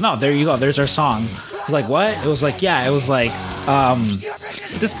was like, well, no, there you go, there's our song. I was like, what? It was like, yeah, it was like,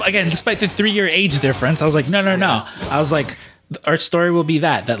 despite the 3-year age difference, I was like, no. I was like, our story will be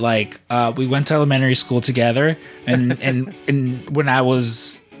that like we went to elementary school together, and when I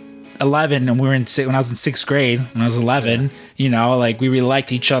was 11 and when I was in 6th grade, when I was 11, you know, like we really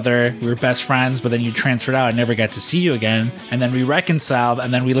liked each other, we were best friends, but then you transferred out, I never got to see you again, and then we reconciled,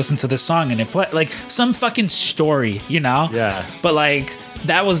 and then we listened to this song, and it played like some fucking story, you know? Yeah. But like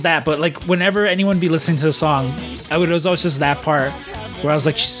that was that. But like whenever anyone be listening to the song, it was always just that part where I was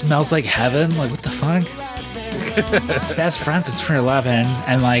like, she smells like heaven. Like, what the fuck? Best friends since we're 11,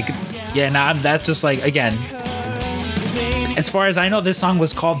 and like, yeah, nah, that's just like, again, as far as I know, this song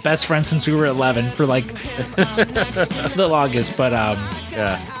was called Best Friends Since We Were 11 for like the longest. But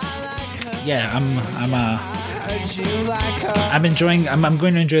yeah, I'm enjoying. I'm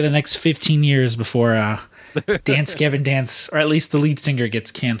going to enjoy the next 15 years before Dance Gavin Dance, or at least the lead singer, gets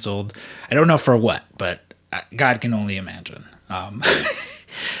canceled. I don't know for what, but God can only imagine.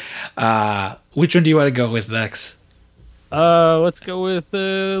 Which one do you want to go with next? Let's go with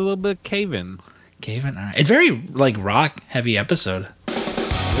a little bit Cave-In. Gavin, all right. It's very like rock heavy episode.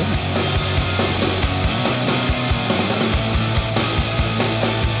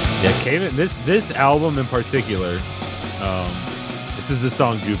 Yeah, Gavin. This album in particular, this is the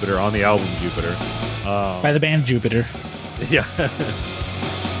song Jupiter on the album Jupiter, by the band Jupiter. Yeah.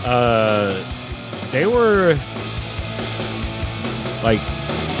 They were like,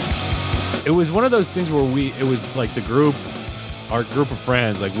 it was one of those things where it was like our group of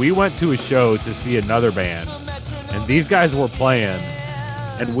friends, like we went to a show to see another band and these guys were playing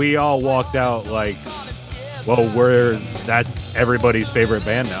and we all walked out like, well, that's everybody's favorite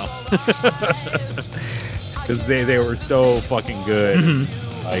band now. Because they were so fucking good.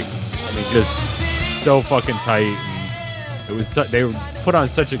 Mm-hmm. Like, I mean, just so fucking tight. And it was they put on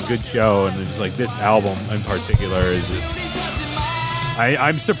such a good show, and it's like this album in particular is just.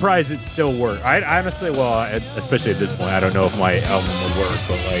 I'm surprised it still works. I honestly, well, especially at this point, I don't know if my album would work,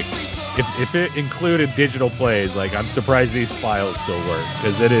 but like, if it included digital plays, like I'm surprised these files still work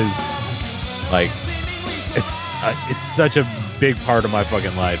because it is like. It's such a big part of my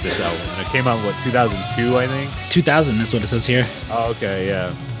fucking life, this album. And it came out in, 2002, I think? 2000 is what it says here. Oh, okay,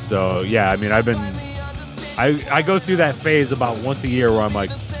 yeah. So, yeah, I mean, I go through that phase about once a year where I'm like,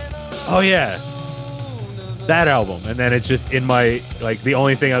 oh, yeah, that album. And then it's just in my, like, the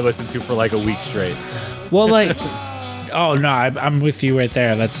only thing I listen to for, like, a week straight. Well, like, oh, no, I'm with you right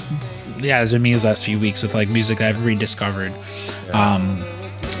there. It's been me these last few weeks with, like, music that I've rediscovered. Yeah.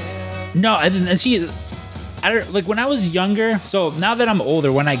 No, I didn't see... I don't like when I was younger. So now that I'm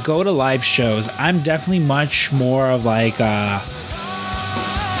older, when I go to live shows, I'm definitely much more of like I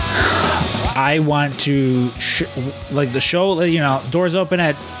want to like the show. You know, doors open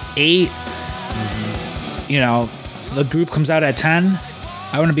at 8. Mm-hmm. You know, the group comes out at 10.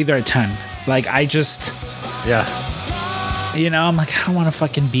 I want to be there at 10. Like I just, you know, I'm like I don't want to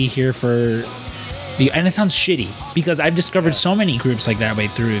fucking be here for. And it sounds shitty because I've discovered so many groups like that way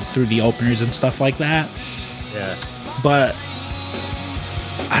through the openers and stuff like that. Yeah. But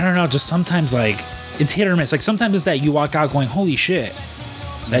I don't know, just sometimes like it's hit or miss. Like sometimes it's that you walk out going, holy shit,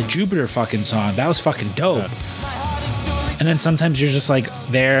 that Jupiter fucking song, that was fucking dope. Yeah. And then sometimes you're just like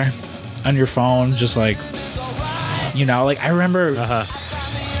there on your phone, just like, you know, like I remember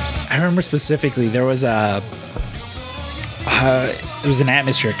specifically there was it was an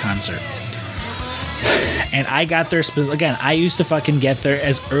Atmosphere concert. And I got there, again, I used to fucking get there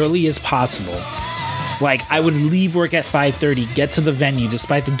as early as possible. Like, I would leave work at 5:30, get to the venue,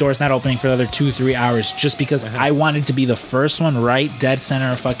 despite the doors not opening for another 2-3 hours, just because I wanted to be the first one right dead center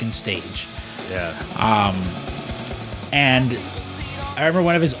of fucking stage. Yeah. And I remember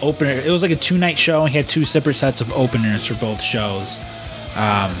one of his openers, it was like a 2-night show, and he had 2 separate sets of openers for both shows.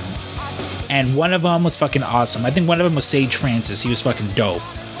 And one of them was fucking awesome. I think one of them was Sage Francis. He was fucking dope.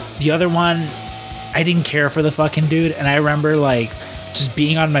 The other one, I didn't care for the fucking dude, and I remember like just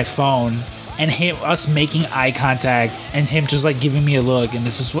being on my phone and us making eye contact and him just like giving me a look, and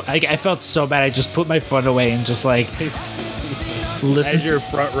this is what I felt so bad. I just put my phone away and just like listen. As your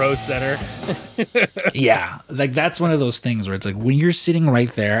front row center. Yeah, like that's one of those things where it's like when you're sitting right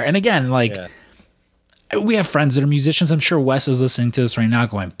there, and again, like we have friends that are musicians. I'm sure Wes is listening to this right now,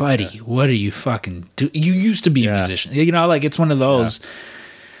 going, "Buddy, what are you fucking do? You used to be a musician, you know." Like it's one of those.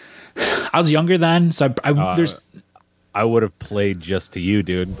 I was younger then, so I would have played just to you,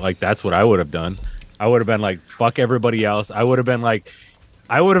 dude. Like, that's what I would have done. I would have been like, fuck everybody else. I would have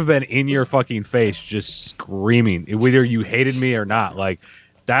been in your fucking face just screaming, whether you hated me or not. Like,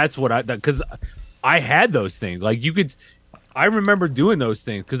 that's what because I had those things. Like, I remember doing those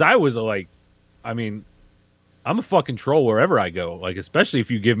things because I was like, I mean, I'm a fucking troll wherever I go. Like, especially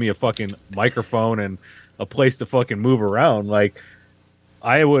if you give me a fucking microphone and a place to fucking move around. Like,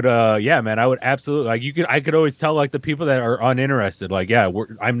 I would, man, I would absolutely, like, I could always tell, like, the people that are uninterested, like,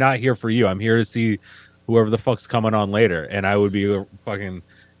 I'm not here for you. I'm here to see whoever the fuck's coming on later. And I would be fucking,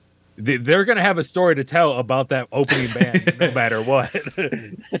 they're going to have a story to tell about that opening band no matter what.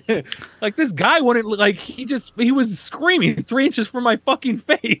 Like, this guy wouldn't, like, he was screaming 3 inches from my fucking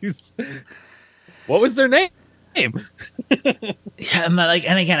face. What was their name? Yeah, and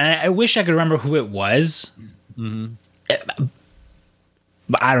again, I wish I could remember who it was. Mm-hmm.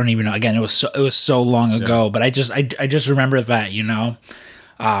 But I don't even know. Again, it was so long ago. But I just remember that, you know.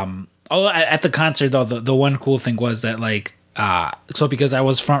 Although at the concert though, the one cool thing was that like so because I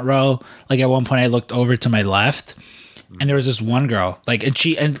was front row, like at one point I looked over to my left, and there was this one girl, like,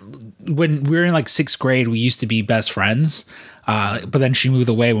 and when we were in like 6th grade, we used to be best friends. But then she moved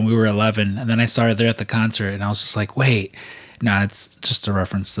away when we were 11, and then I saw her there at the concert, and I was just like, wait, no, it's just a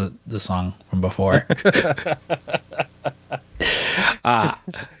reference to the song from before.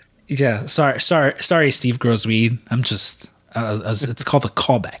 Yeah, sorry, Steve Grossweed. I'm just, it's called a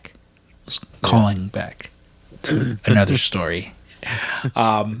callback. Calling back to another story.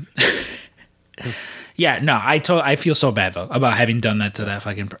 Yeah, no, I feel so bad though about having done that to that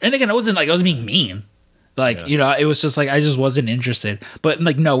fucking. And again, it wasn't like I was being mean. Like, you know, it was just like I just wasn't interested. But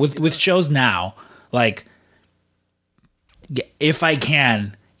like, no, with shows now, like, if I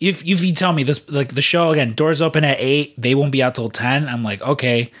can, if you tell me this, like the show again, doors open at 8, they won't be out till 10. I'm like,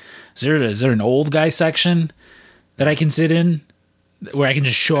 okay, is there an old guy section that I can sit in where I can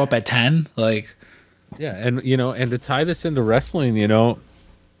just show up at 10? Like, yeah, and you know, and to tie this into wrestling, you know,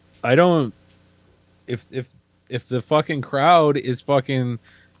 I don't. If the fucking crowd is fucking,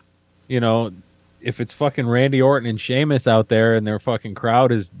 you know, if it's fucking Randy Orton and Sheamus out there and their fucking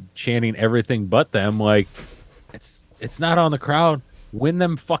crowd is chanting everything but them, like, it's not on the crowd. Win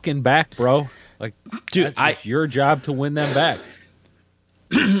them fucking back, bro. Like, dude, it's your job to win them back.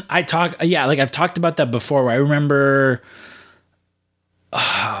 I've talked about that before. Where I remember,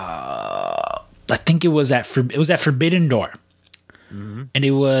 I think it was at Forbidden Door. Mm-hmm. And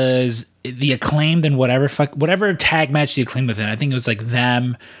it was the Acclaimed and whatever tag match the Acclaimed within. I think it was like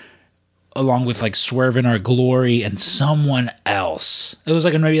them along with like Swerve in Our Glory and someone else. It was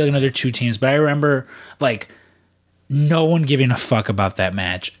like maybe like another 2 teams, but I remember like no one giving a fuck about that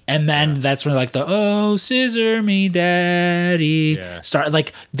match. And then that's when like the "Oh, scissor me daddy" start,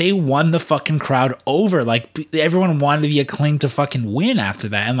 like they won the fucking crowd over. Like everyone wanted the Acclaimed to fucking win after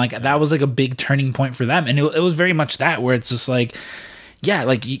that. And like that was like a big turning point for them. And it was very much that, where it's just like, yeah,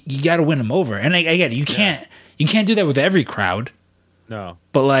 like you got to win them over. And again, you can't do that with every crowd. No.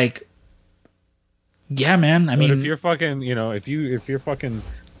 But like, yeah, man. I mean, if you're fucking, you know, if you're fucking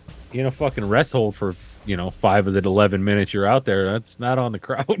in a fucking rest hold for, you know, 5 of the 11 minutes you're out there, that's not on the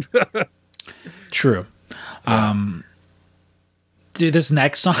crowd. True. Yeah. Dude, this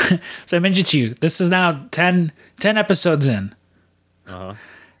next song, so I mentioned to you, this is now 10 episodes in. 11,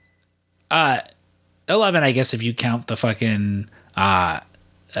 I guess, if you count the fucking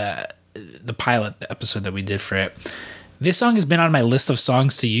the pilot episode that we did for it. This song has been on my list of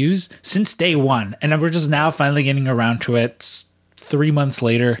songs to use since day one, and we're just now finally getting around to it 3 months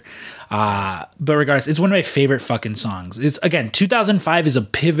later. But regardless, it's one of my favorite fucking songs. It's, again, 2005 is a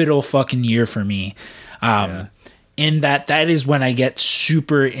pivotal fucking year for me. In that is when I get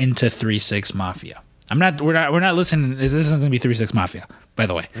super into 3-6 Mafia. We're not listening. This isn't going to be 3-6 Mafia, by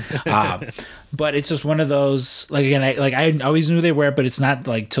the way. But it's just one of those, like, again, I always knew they were, but it's not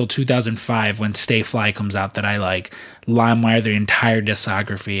like till 2005 when Stay Fly comes out that I like LimeWire their entire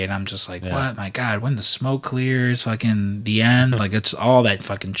discography, and I'm just like, what? My God, when the smoke clears, fucking the end, like it's all that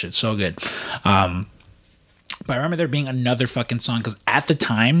fucking shit, so good. But I remember there being another fucking song, because at the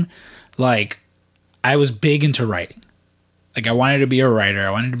time, like, I was big into writing. Like, I wanted to be a writer,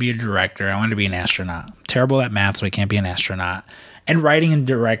 I wanted to be a director, I wanted to be an astronaut. I'm terrible at math, so I can't be an astronaut. And writing and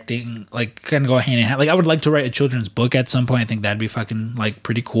directing, like, kind of go hand in hand. Like, I would like to write a children's book at some point. I think that'd be fucking, like,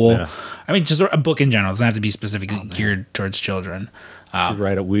 pretty cool. Yeah. I mean, just a book in general. It doesn't have to be specifically geared towards children.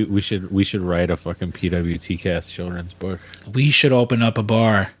 We should write a fucking PWT cast children's book. We should open up a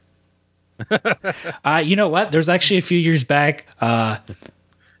bar. You know what? There's actually a few years back, when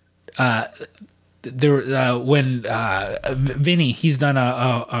Vinny, he's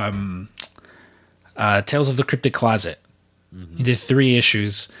done Tales of the Cryptic Closet. Mm-hmm. He did 3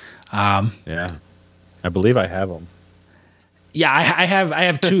 issues. Yeah, I believe I have them. Yeah, I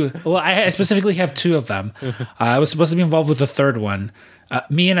have 2. Well, I specifically have 2 of them. I was supposed to be involved with the 3rd one.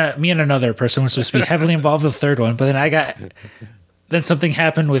 Me and another person were supposed to be heavily involved with the 3rd one, but then something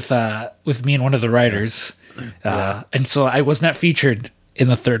happened with me and one of the writers, and so I was not featured in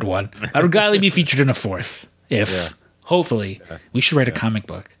the 3rd one. I would gladly be featured in a 4th if hopefully we should write a comic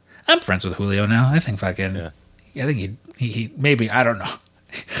book. I'm friends with Julio now. I think fucking. Yeah. I think he maybe, I don't know.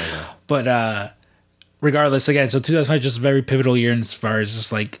 But regardless, again, so 2005 is just a very pivotal year as far as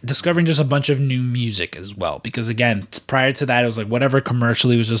just like discovering just a bunch of new music as well. Because again, prior to that, it was like whatever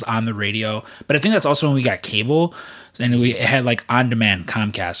commercially was just on the radio. But I think that's also when we got cable and we had like on-demand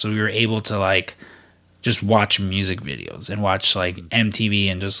Comcast. So we were able to like just watch music videos and watch like MTV,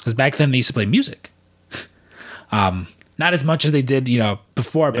 and just because back then they used to play music. Not as much as they did, you know,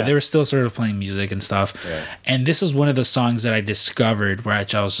 before, but they were still sort of playing music and stuff. Yeah. And this is one of the songs that I discovered where I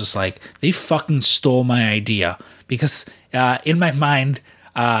was just like, they fucking stole my idea. Because in my mind,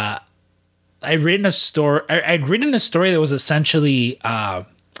 I'd written a story that was essentially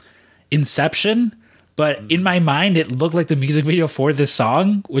Inception, But in my mind, it looked like the music video for this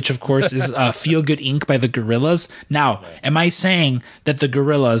song, which of course is "Feel Good Inc." by the Gorillaz. Now, am I saying that the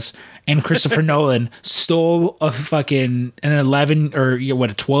Gorillaz and Christopher Nolan stole a fucking an 11 or a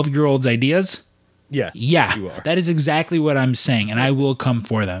 12-year-old's ideas? Yeah, yeah, that is exactly what I'm saying, and I will come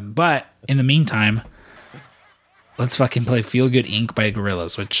for them. But in the meantime, let's fucking play "Feel Good Inc." by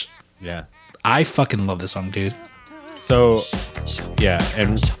Gorillaz, which I fucking love this song, dude. So yeah,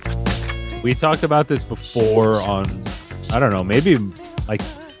 and we talked about this before on, I don't know, maybe like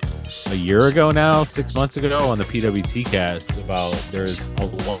a year ago now, 6 months ago on the PWT cast about there's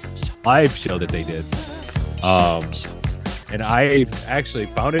a live show that they did. And I actually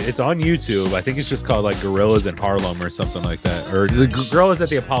found it. It's on YouTube. I think it's just called like Gorillaz in Harlem or something like that. Or the Gorillaz at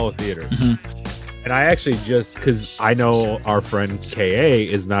the Apollo Theater. Mm-hmm. And I actually because I know our friend KA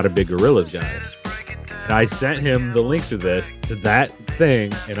is not a big Gorillaz guy. And I sent him the link to that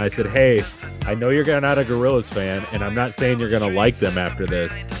thing, and I said, hey, I know you're not a Gorillaz fan, and I'm not saying you're going to like them after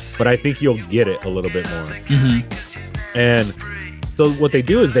this, but I think you'll get it a little bit more. Mm-hmm. And so what they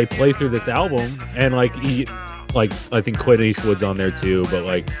do is they play through this album, and I think Clint Eastwood's on there too, but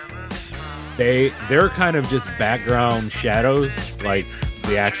like they're kind of just background shadows, like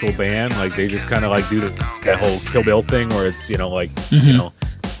the actual band. Like they just kind of like do that whole Kill Bill thing where it's, mm-hmm.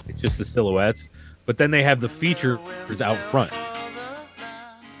 It's just the silhouettes. But then they have the features out front.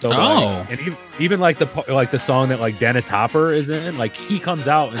 So and even like the song that like Dennis Hopper is in, like he comes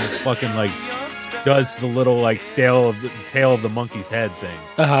out and it's fucking like does the little like tail of the monkey's head thing.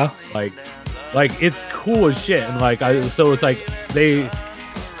 Like it's cool as shit. And so it's like they're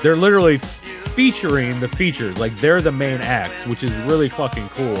literally featuring the features, like they're the main acts, which is really fucking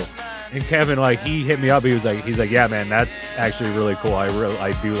cool. And Kevin, he hit me up. He's like, yeah, man, that's actually really cool. I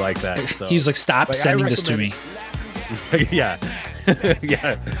do like that. So. He was like, stop sending this to me. Yeah,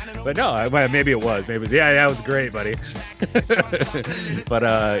 yeah. But no, maybe it was. Maybe that was great, buddy. But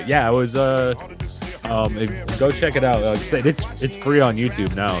yeah, it was. Go check it out. Like I said, it's free on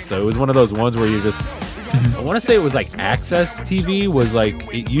YouTube now. So it was one of those ones where you just. I want to say it was like Access TV was like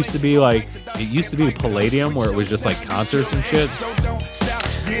it used to be Palladium where it was just like concerts and shit.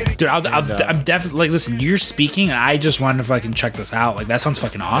 Dude, I'm definitely listen. You're speaking, and I just wanted to fucking check this out. Like that sounds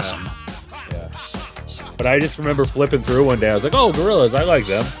fucking awesome. Yeah. But I just remember flipping through one day. I was like, "Oh, Gorillaz, I like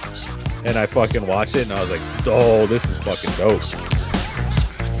them," and I fucking watched it, and I was like, "Oh, this is fucking dope."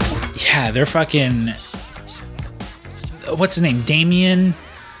 Yeah, they're fucking. What's his name? Damien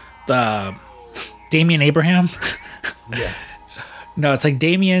Abraham. Yeah. No, it's like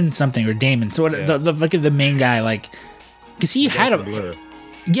Damien something or Damon. So the main guy, like, because he had a.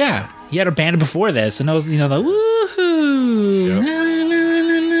 Yeah, he had a band before this, and it was, the woohoo, yep. Na, na,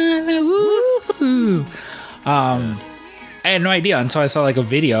 na, na, woohoo. I had no idea until I saw like a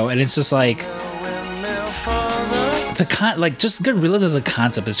video, and it's just like just Gorillaz as a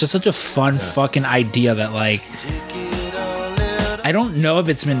concept. It's just such a fun fucking idea that like I don't know if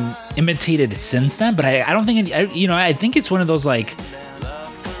it's been imitated since then, but I don't think I think it's one of those like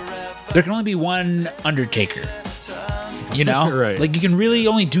there can only be one Undertaker. Right. Like you can really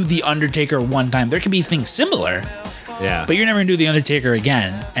only do the Undertaker one time. There can be things similar, but you're never gonna do the Undertaker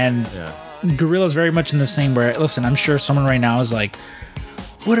again. And Gorillaz very much in the same. Where listen, I'm sure someone right now is like,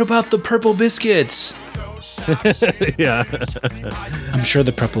 "What about the Purple Biscuits?" Yeah, I'm sure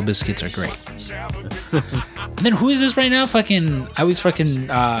the Purple Biscuits are great. And then who is this right now? I was fucking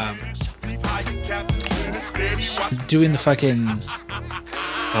doing the fucking.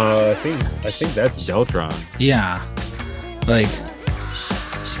 I think that's Deltron. Yeah. Like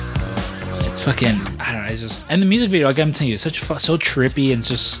it's fucking I don't know, it's just and the music video, like I'm telling you, it's so trippy and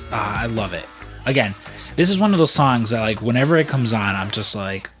just I love it. Again, this is one of those songs that like whenever it comes on, I'm just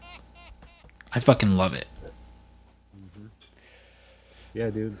like I fucking love it. Mm-hmm.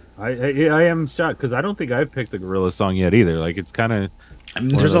 Yeah, dude. I am shocked because I don't think I've picked a Gorillaz song yet either. Like it's kind of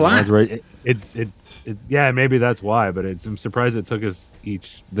there's a lot. Yeah, maybe that's why, but I'm surprised it took us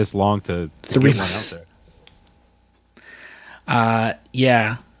each this long to get one out there.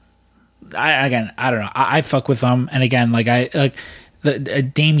 Yeah. I don't know. I fuck with them, and again, like the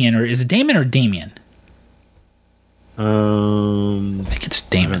Damien, or is it Damon or Damien? I think it's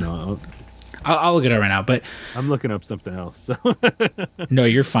Damon. I don't know. I'll look it up right now, but I'm looking up something else. So. No,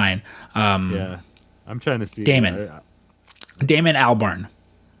 you're fine. Yeah, I'm trying to see Damon Albarn.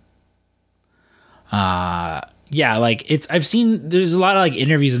 Yeah, like I've seen there's a lot of like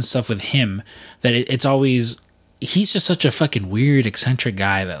interviews and stuff with him that it's always he's just such a fucking weird eccentric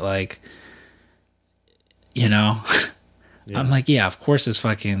guy that like I'm like, yeah, of course this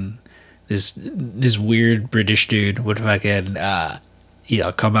fucking this weird British dude would fucking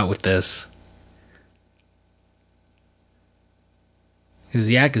come out with this. Because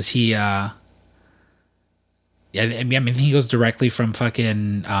he, I mean, he goes directly from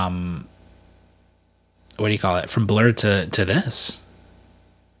fucking, what do you call it? From Blur to this.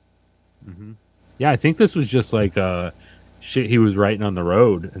 Mm-hmm. Yeah, I think this was just like shit he was writing on the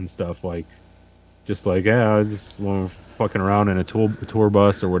road and stuff. Like, just like, yeah, I just want fucking around in a tour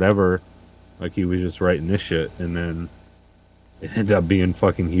bus or whatever. Like, he was just writing this shit, and then it ended up being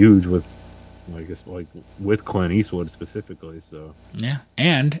fucking huge with, I guess, like with Clint Eastwood specifically. So yeah,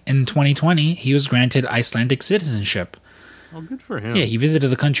 and in 2020, he was granted Icelandic citizenship. Oh, good for him. Yeah, he visited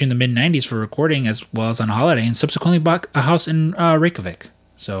the country in the mid-90s for recording as well as on holiday, and subsequently bought a house in Reykjavik.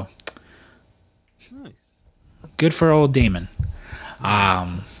 So nice. Good for old Damon.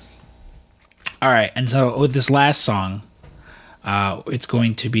 All right, and so with this last song, it's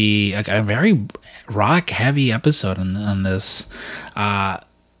going to be a very rock-heavy episode on this.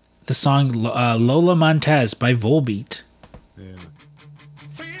 The song Lola Montez by Volbeat. Yeah.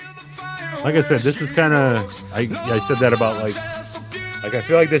 Like I said, this is kind of... I said that about, like... I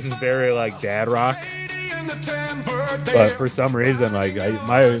feel like this is very, like, dad rock. But for some reason, like,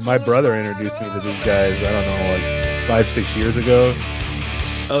 my brother introduced me to these guys, I don't know, like, 5-6 years ago.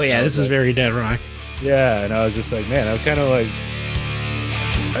 Oh, yeah, this is very dad rock. Yeah, and I was just like, man, I'm kind of like...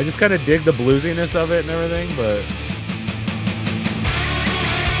 I just kind of dig the bluesiness of it and everything, but...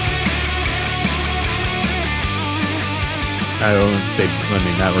 I don't say, I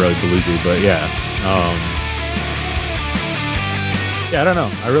mean, not really bluesy, but yeah. Yeah, I don't know.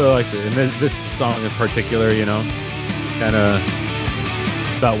 I really liked it. And this song in particular, you know, kind of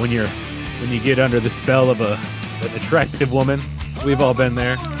about when you get under the spell of an attractive woman. We've all been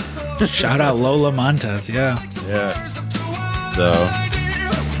there. Shout out Lola Montez, yeah. Yeah. So...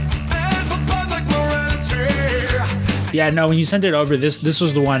 Yeah, no, when you sent it over, this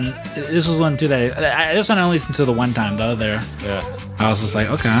was the one. This was one too that this one I only listened to the one time. The other, yeah, I was just like,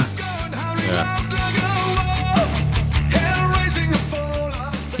 okay,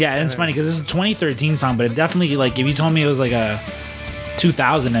 yeah, and it's funny because this is a 2013 song, but it definitely, like, if you told me it was like a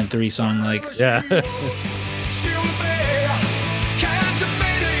 2003 song, like, yeah.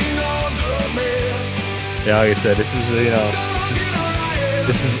 Yeah, like I said, this is, you know,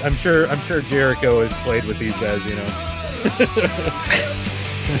 this is. I'm sure Jericho has played with these guys, you know.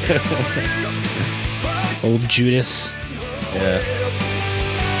 Old Judas. Yeah.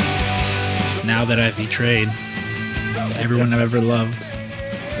 Now that I've betrayed everyone I've ever loved,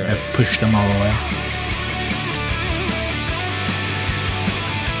 right. I've pushed them all away.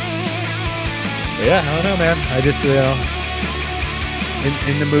 But yeah, I don't know, man. I just, you know,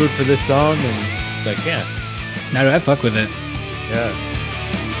 in the mood for this song, and it's like, yeah. Now do I fuck with it? Yeah.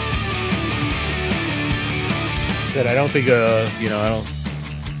 That I don't think, you know, I don't.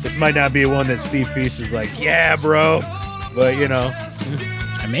 This might not be one that Steve Feast is like, yeah, bro, but you know,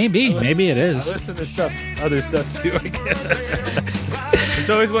 maybe it is. I listen to other stuff too. I guess. It's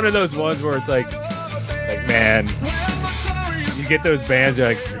always one of those ones where it's like, man, you get those bands, you're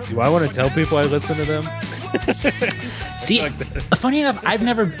like, do I want to tell people I listen to them? See, like funny enough, I've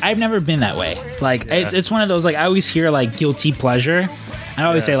never been that way. Like, yeah. It's one of those, like, I always hear like guilty pleasure. I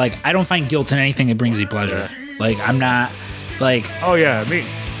always say, like, I don't find guilt in anything that brings you pleasure. Yeah. Like, I'm not, like... Oh, yeah, me.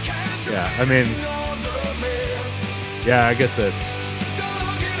 Yeah, I mean... Yeah, I guess that...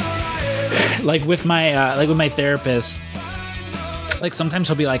 Like, with my therapist, like, sometimes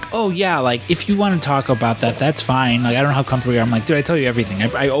he'll be like, oh, yeah, like, if you want to talk about that, that's fine. Like, I don't know how comfortable you are. I'm like, dude, I tell you everything.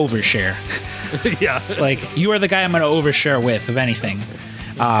 I overshare. Yeah. Like, you are the guy I'm going to overshare with, if anything.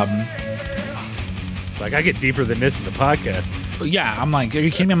 Like, I get deeper than this in the podcast. Yeah, I'm like, are you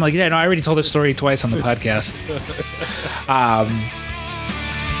kidding me? I'm like, yeah, no, I already told this story twice on the podcast.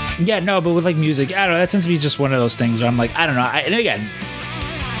 Yeah, no, but with, like, music, I don't know, that tends to be just one of those things where I'm like, I don't know. And again,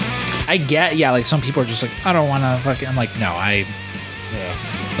 I get, yeah, like, some people are just like, I don't want to fucking, I'm like, no,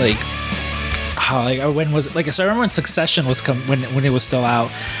 like, how, like, when was it? Like, so I remember when Succession was when it was still out,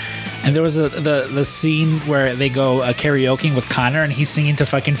 and there was the scene where they go karaokeing with Connor, and he's singing to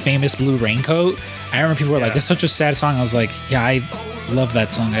fucking Famous Blue Raincoat. I remember people were like, it's such a sad song. I was like, yeah, I love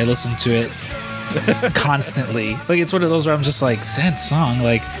that song. I listen to it constantly. Like, it's one of those where I'm just like, sad song.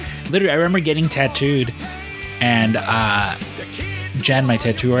 Like, literally, I remember getting tattooed, and Jen, my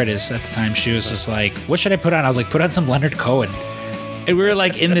tattoo artist at the time, she was just like, what should I put on? I was like, put on some Leonard Cohen. And we were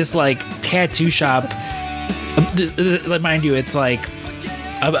like in this like tattoo shop. Mind you, it's like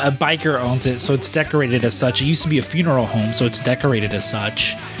a biker owns it, so it's decorated as such. It used to be a funeral home, so it's decorated as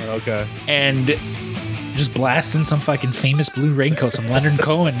such. Okay. And just blasting some fucking Famous Blue Raincoat, some Leonard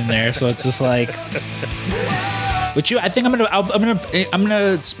Cohen in there. So it's just like, which I think I'm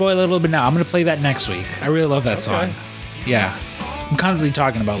gonna spoil it a little bit now. I'm gonna play that next week. I really love that song. Yeah. I'm constantly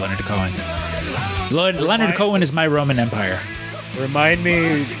talking about Leonard Cohen. Leonard Cohen is my Roman Empire. Remind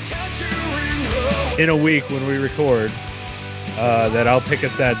me in a week when we record that I'll pick a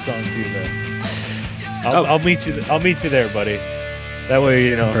sad song to you then. I'll meet you. I'll meet you there, buddy. That way,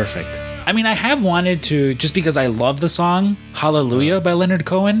 you know. Perfect. I mean, I have wanted to, just because I love the song "Hallelujah" by Leonard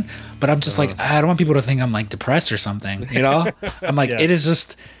Cohen, but I'm just like, I don't want people to think I'm like depressed or something. You know, I'm like, it is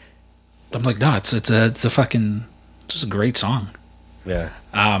just. I'm like, no, it's a fucking, just a great song. Yeah.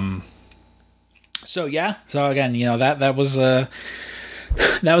 So yeah. So again, you know, that was a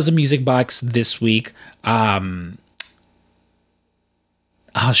music box this week.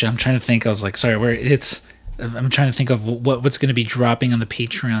 Oh shit, I'm trying to think. I was like, sorry, I'm trying to think of what's going to be dropping on the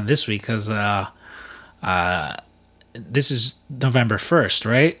Patreon this week, because this is November 1st,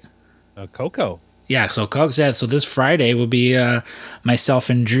 right? Coco. Yeah, so Coco. Yeah, so this Friday will be myself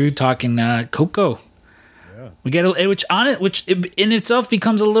and Drew talking Coco. Yeah. We get which in itself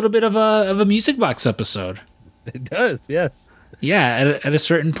becomes a little bit of a music box episode. It does, yes. Yeah, at a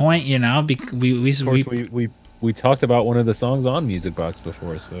certain point, you know, we talked about one of the songs on Music Box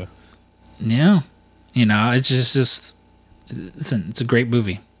before, so yeah, you know, it's just it's a great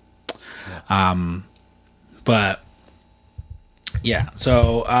movie. Yeah. But yeah,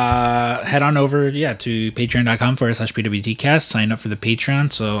 so head on over to patreon.com/pwtcast, sign up for the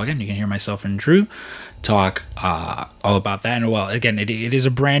Patreon. So again, you can hear myself and Drew talk all about that. And well, again, it is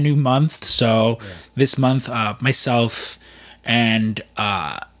a brand new month, so this month myself and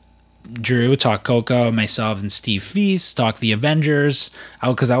Drew talk Coco, myself and Steve Feast talk the Avengers,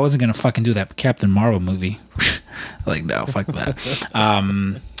 because I wasn't gonna fucking do that Captain Marvel movie. Like, no, fuck that.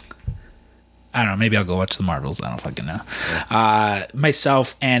 I don't know, maybe I'll go watch the Marvels, I don't fucking know.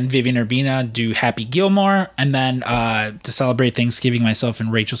 Myself and Vivian Urbina do Happy Gilmore, and then to celebrate Thanksgiving, myself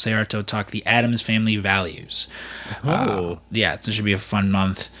and Rachel Sayarto talk the Addams Family Values. Yeah, so it should be a fun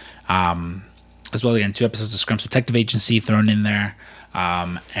month. As well, again, 2 episodes of Scrump's Detective Agency thrown in there.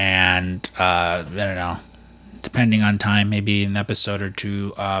 And I don't know, depending on time, maybe an episode or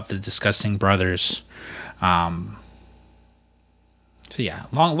 2 of the Discussing Brothers. So yeah,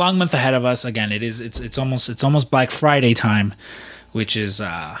 long month ahead of us. Again, it's almost Black Friday time, which is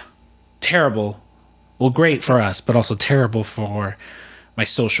terrible. Well, great for us, but also terrible for my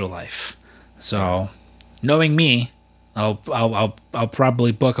social life. So, knowing me, I'll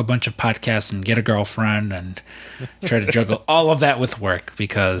probably book a bunch of podcasts and get a girlfriend and try to juggle all of that with work,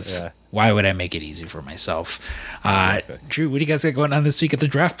 because why would I make it easy for myself? Drew, what do you guys got going on this week at the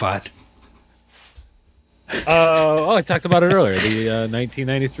Draft Pod? I talked about it earlier. The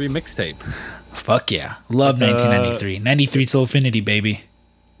 1993 mixtape. Fuck yeah, love 1993. 93 till infinity, baby.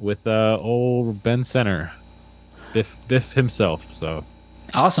 With old Ben Center, Biff himself. So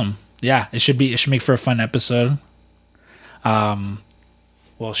awesome. Yeah, it should make for a fun episode.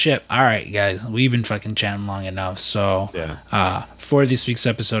 Well, shit. All right, guys, we've been fucking chatting long enough. So, for this week's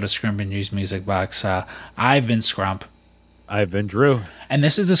episode of Scrump and Drew's Music Box, I've been Scrump. I've been Drew. And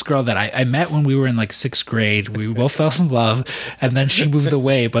this is this girl that I met when we were in like 6th grade. We both fell in love, and then she moved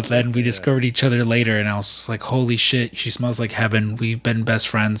away, but then we discovered each other later, and I was just like, holy shit, she smells like heaven. We've been best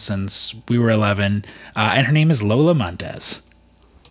friends since we were 11. And her name is Lola Montez.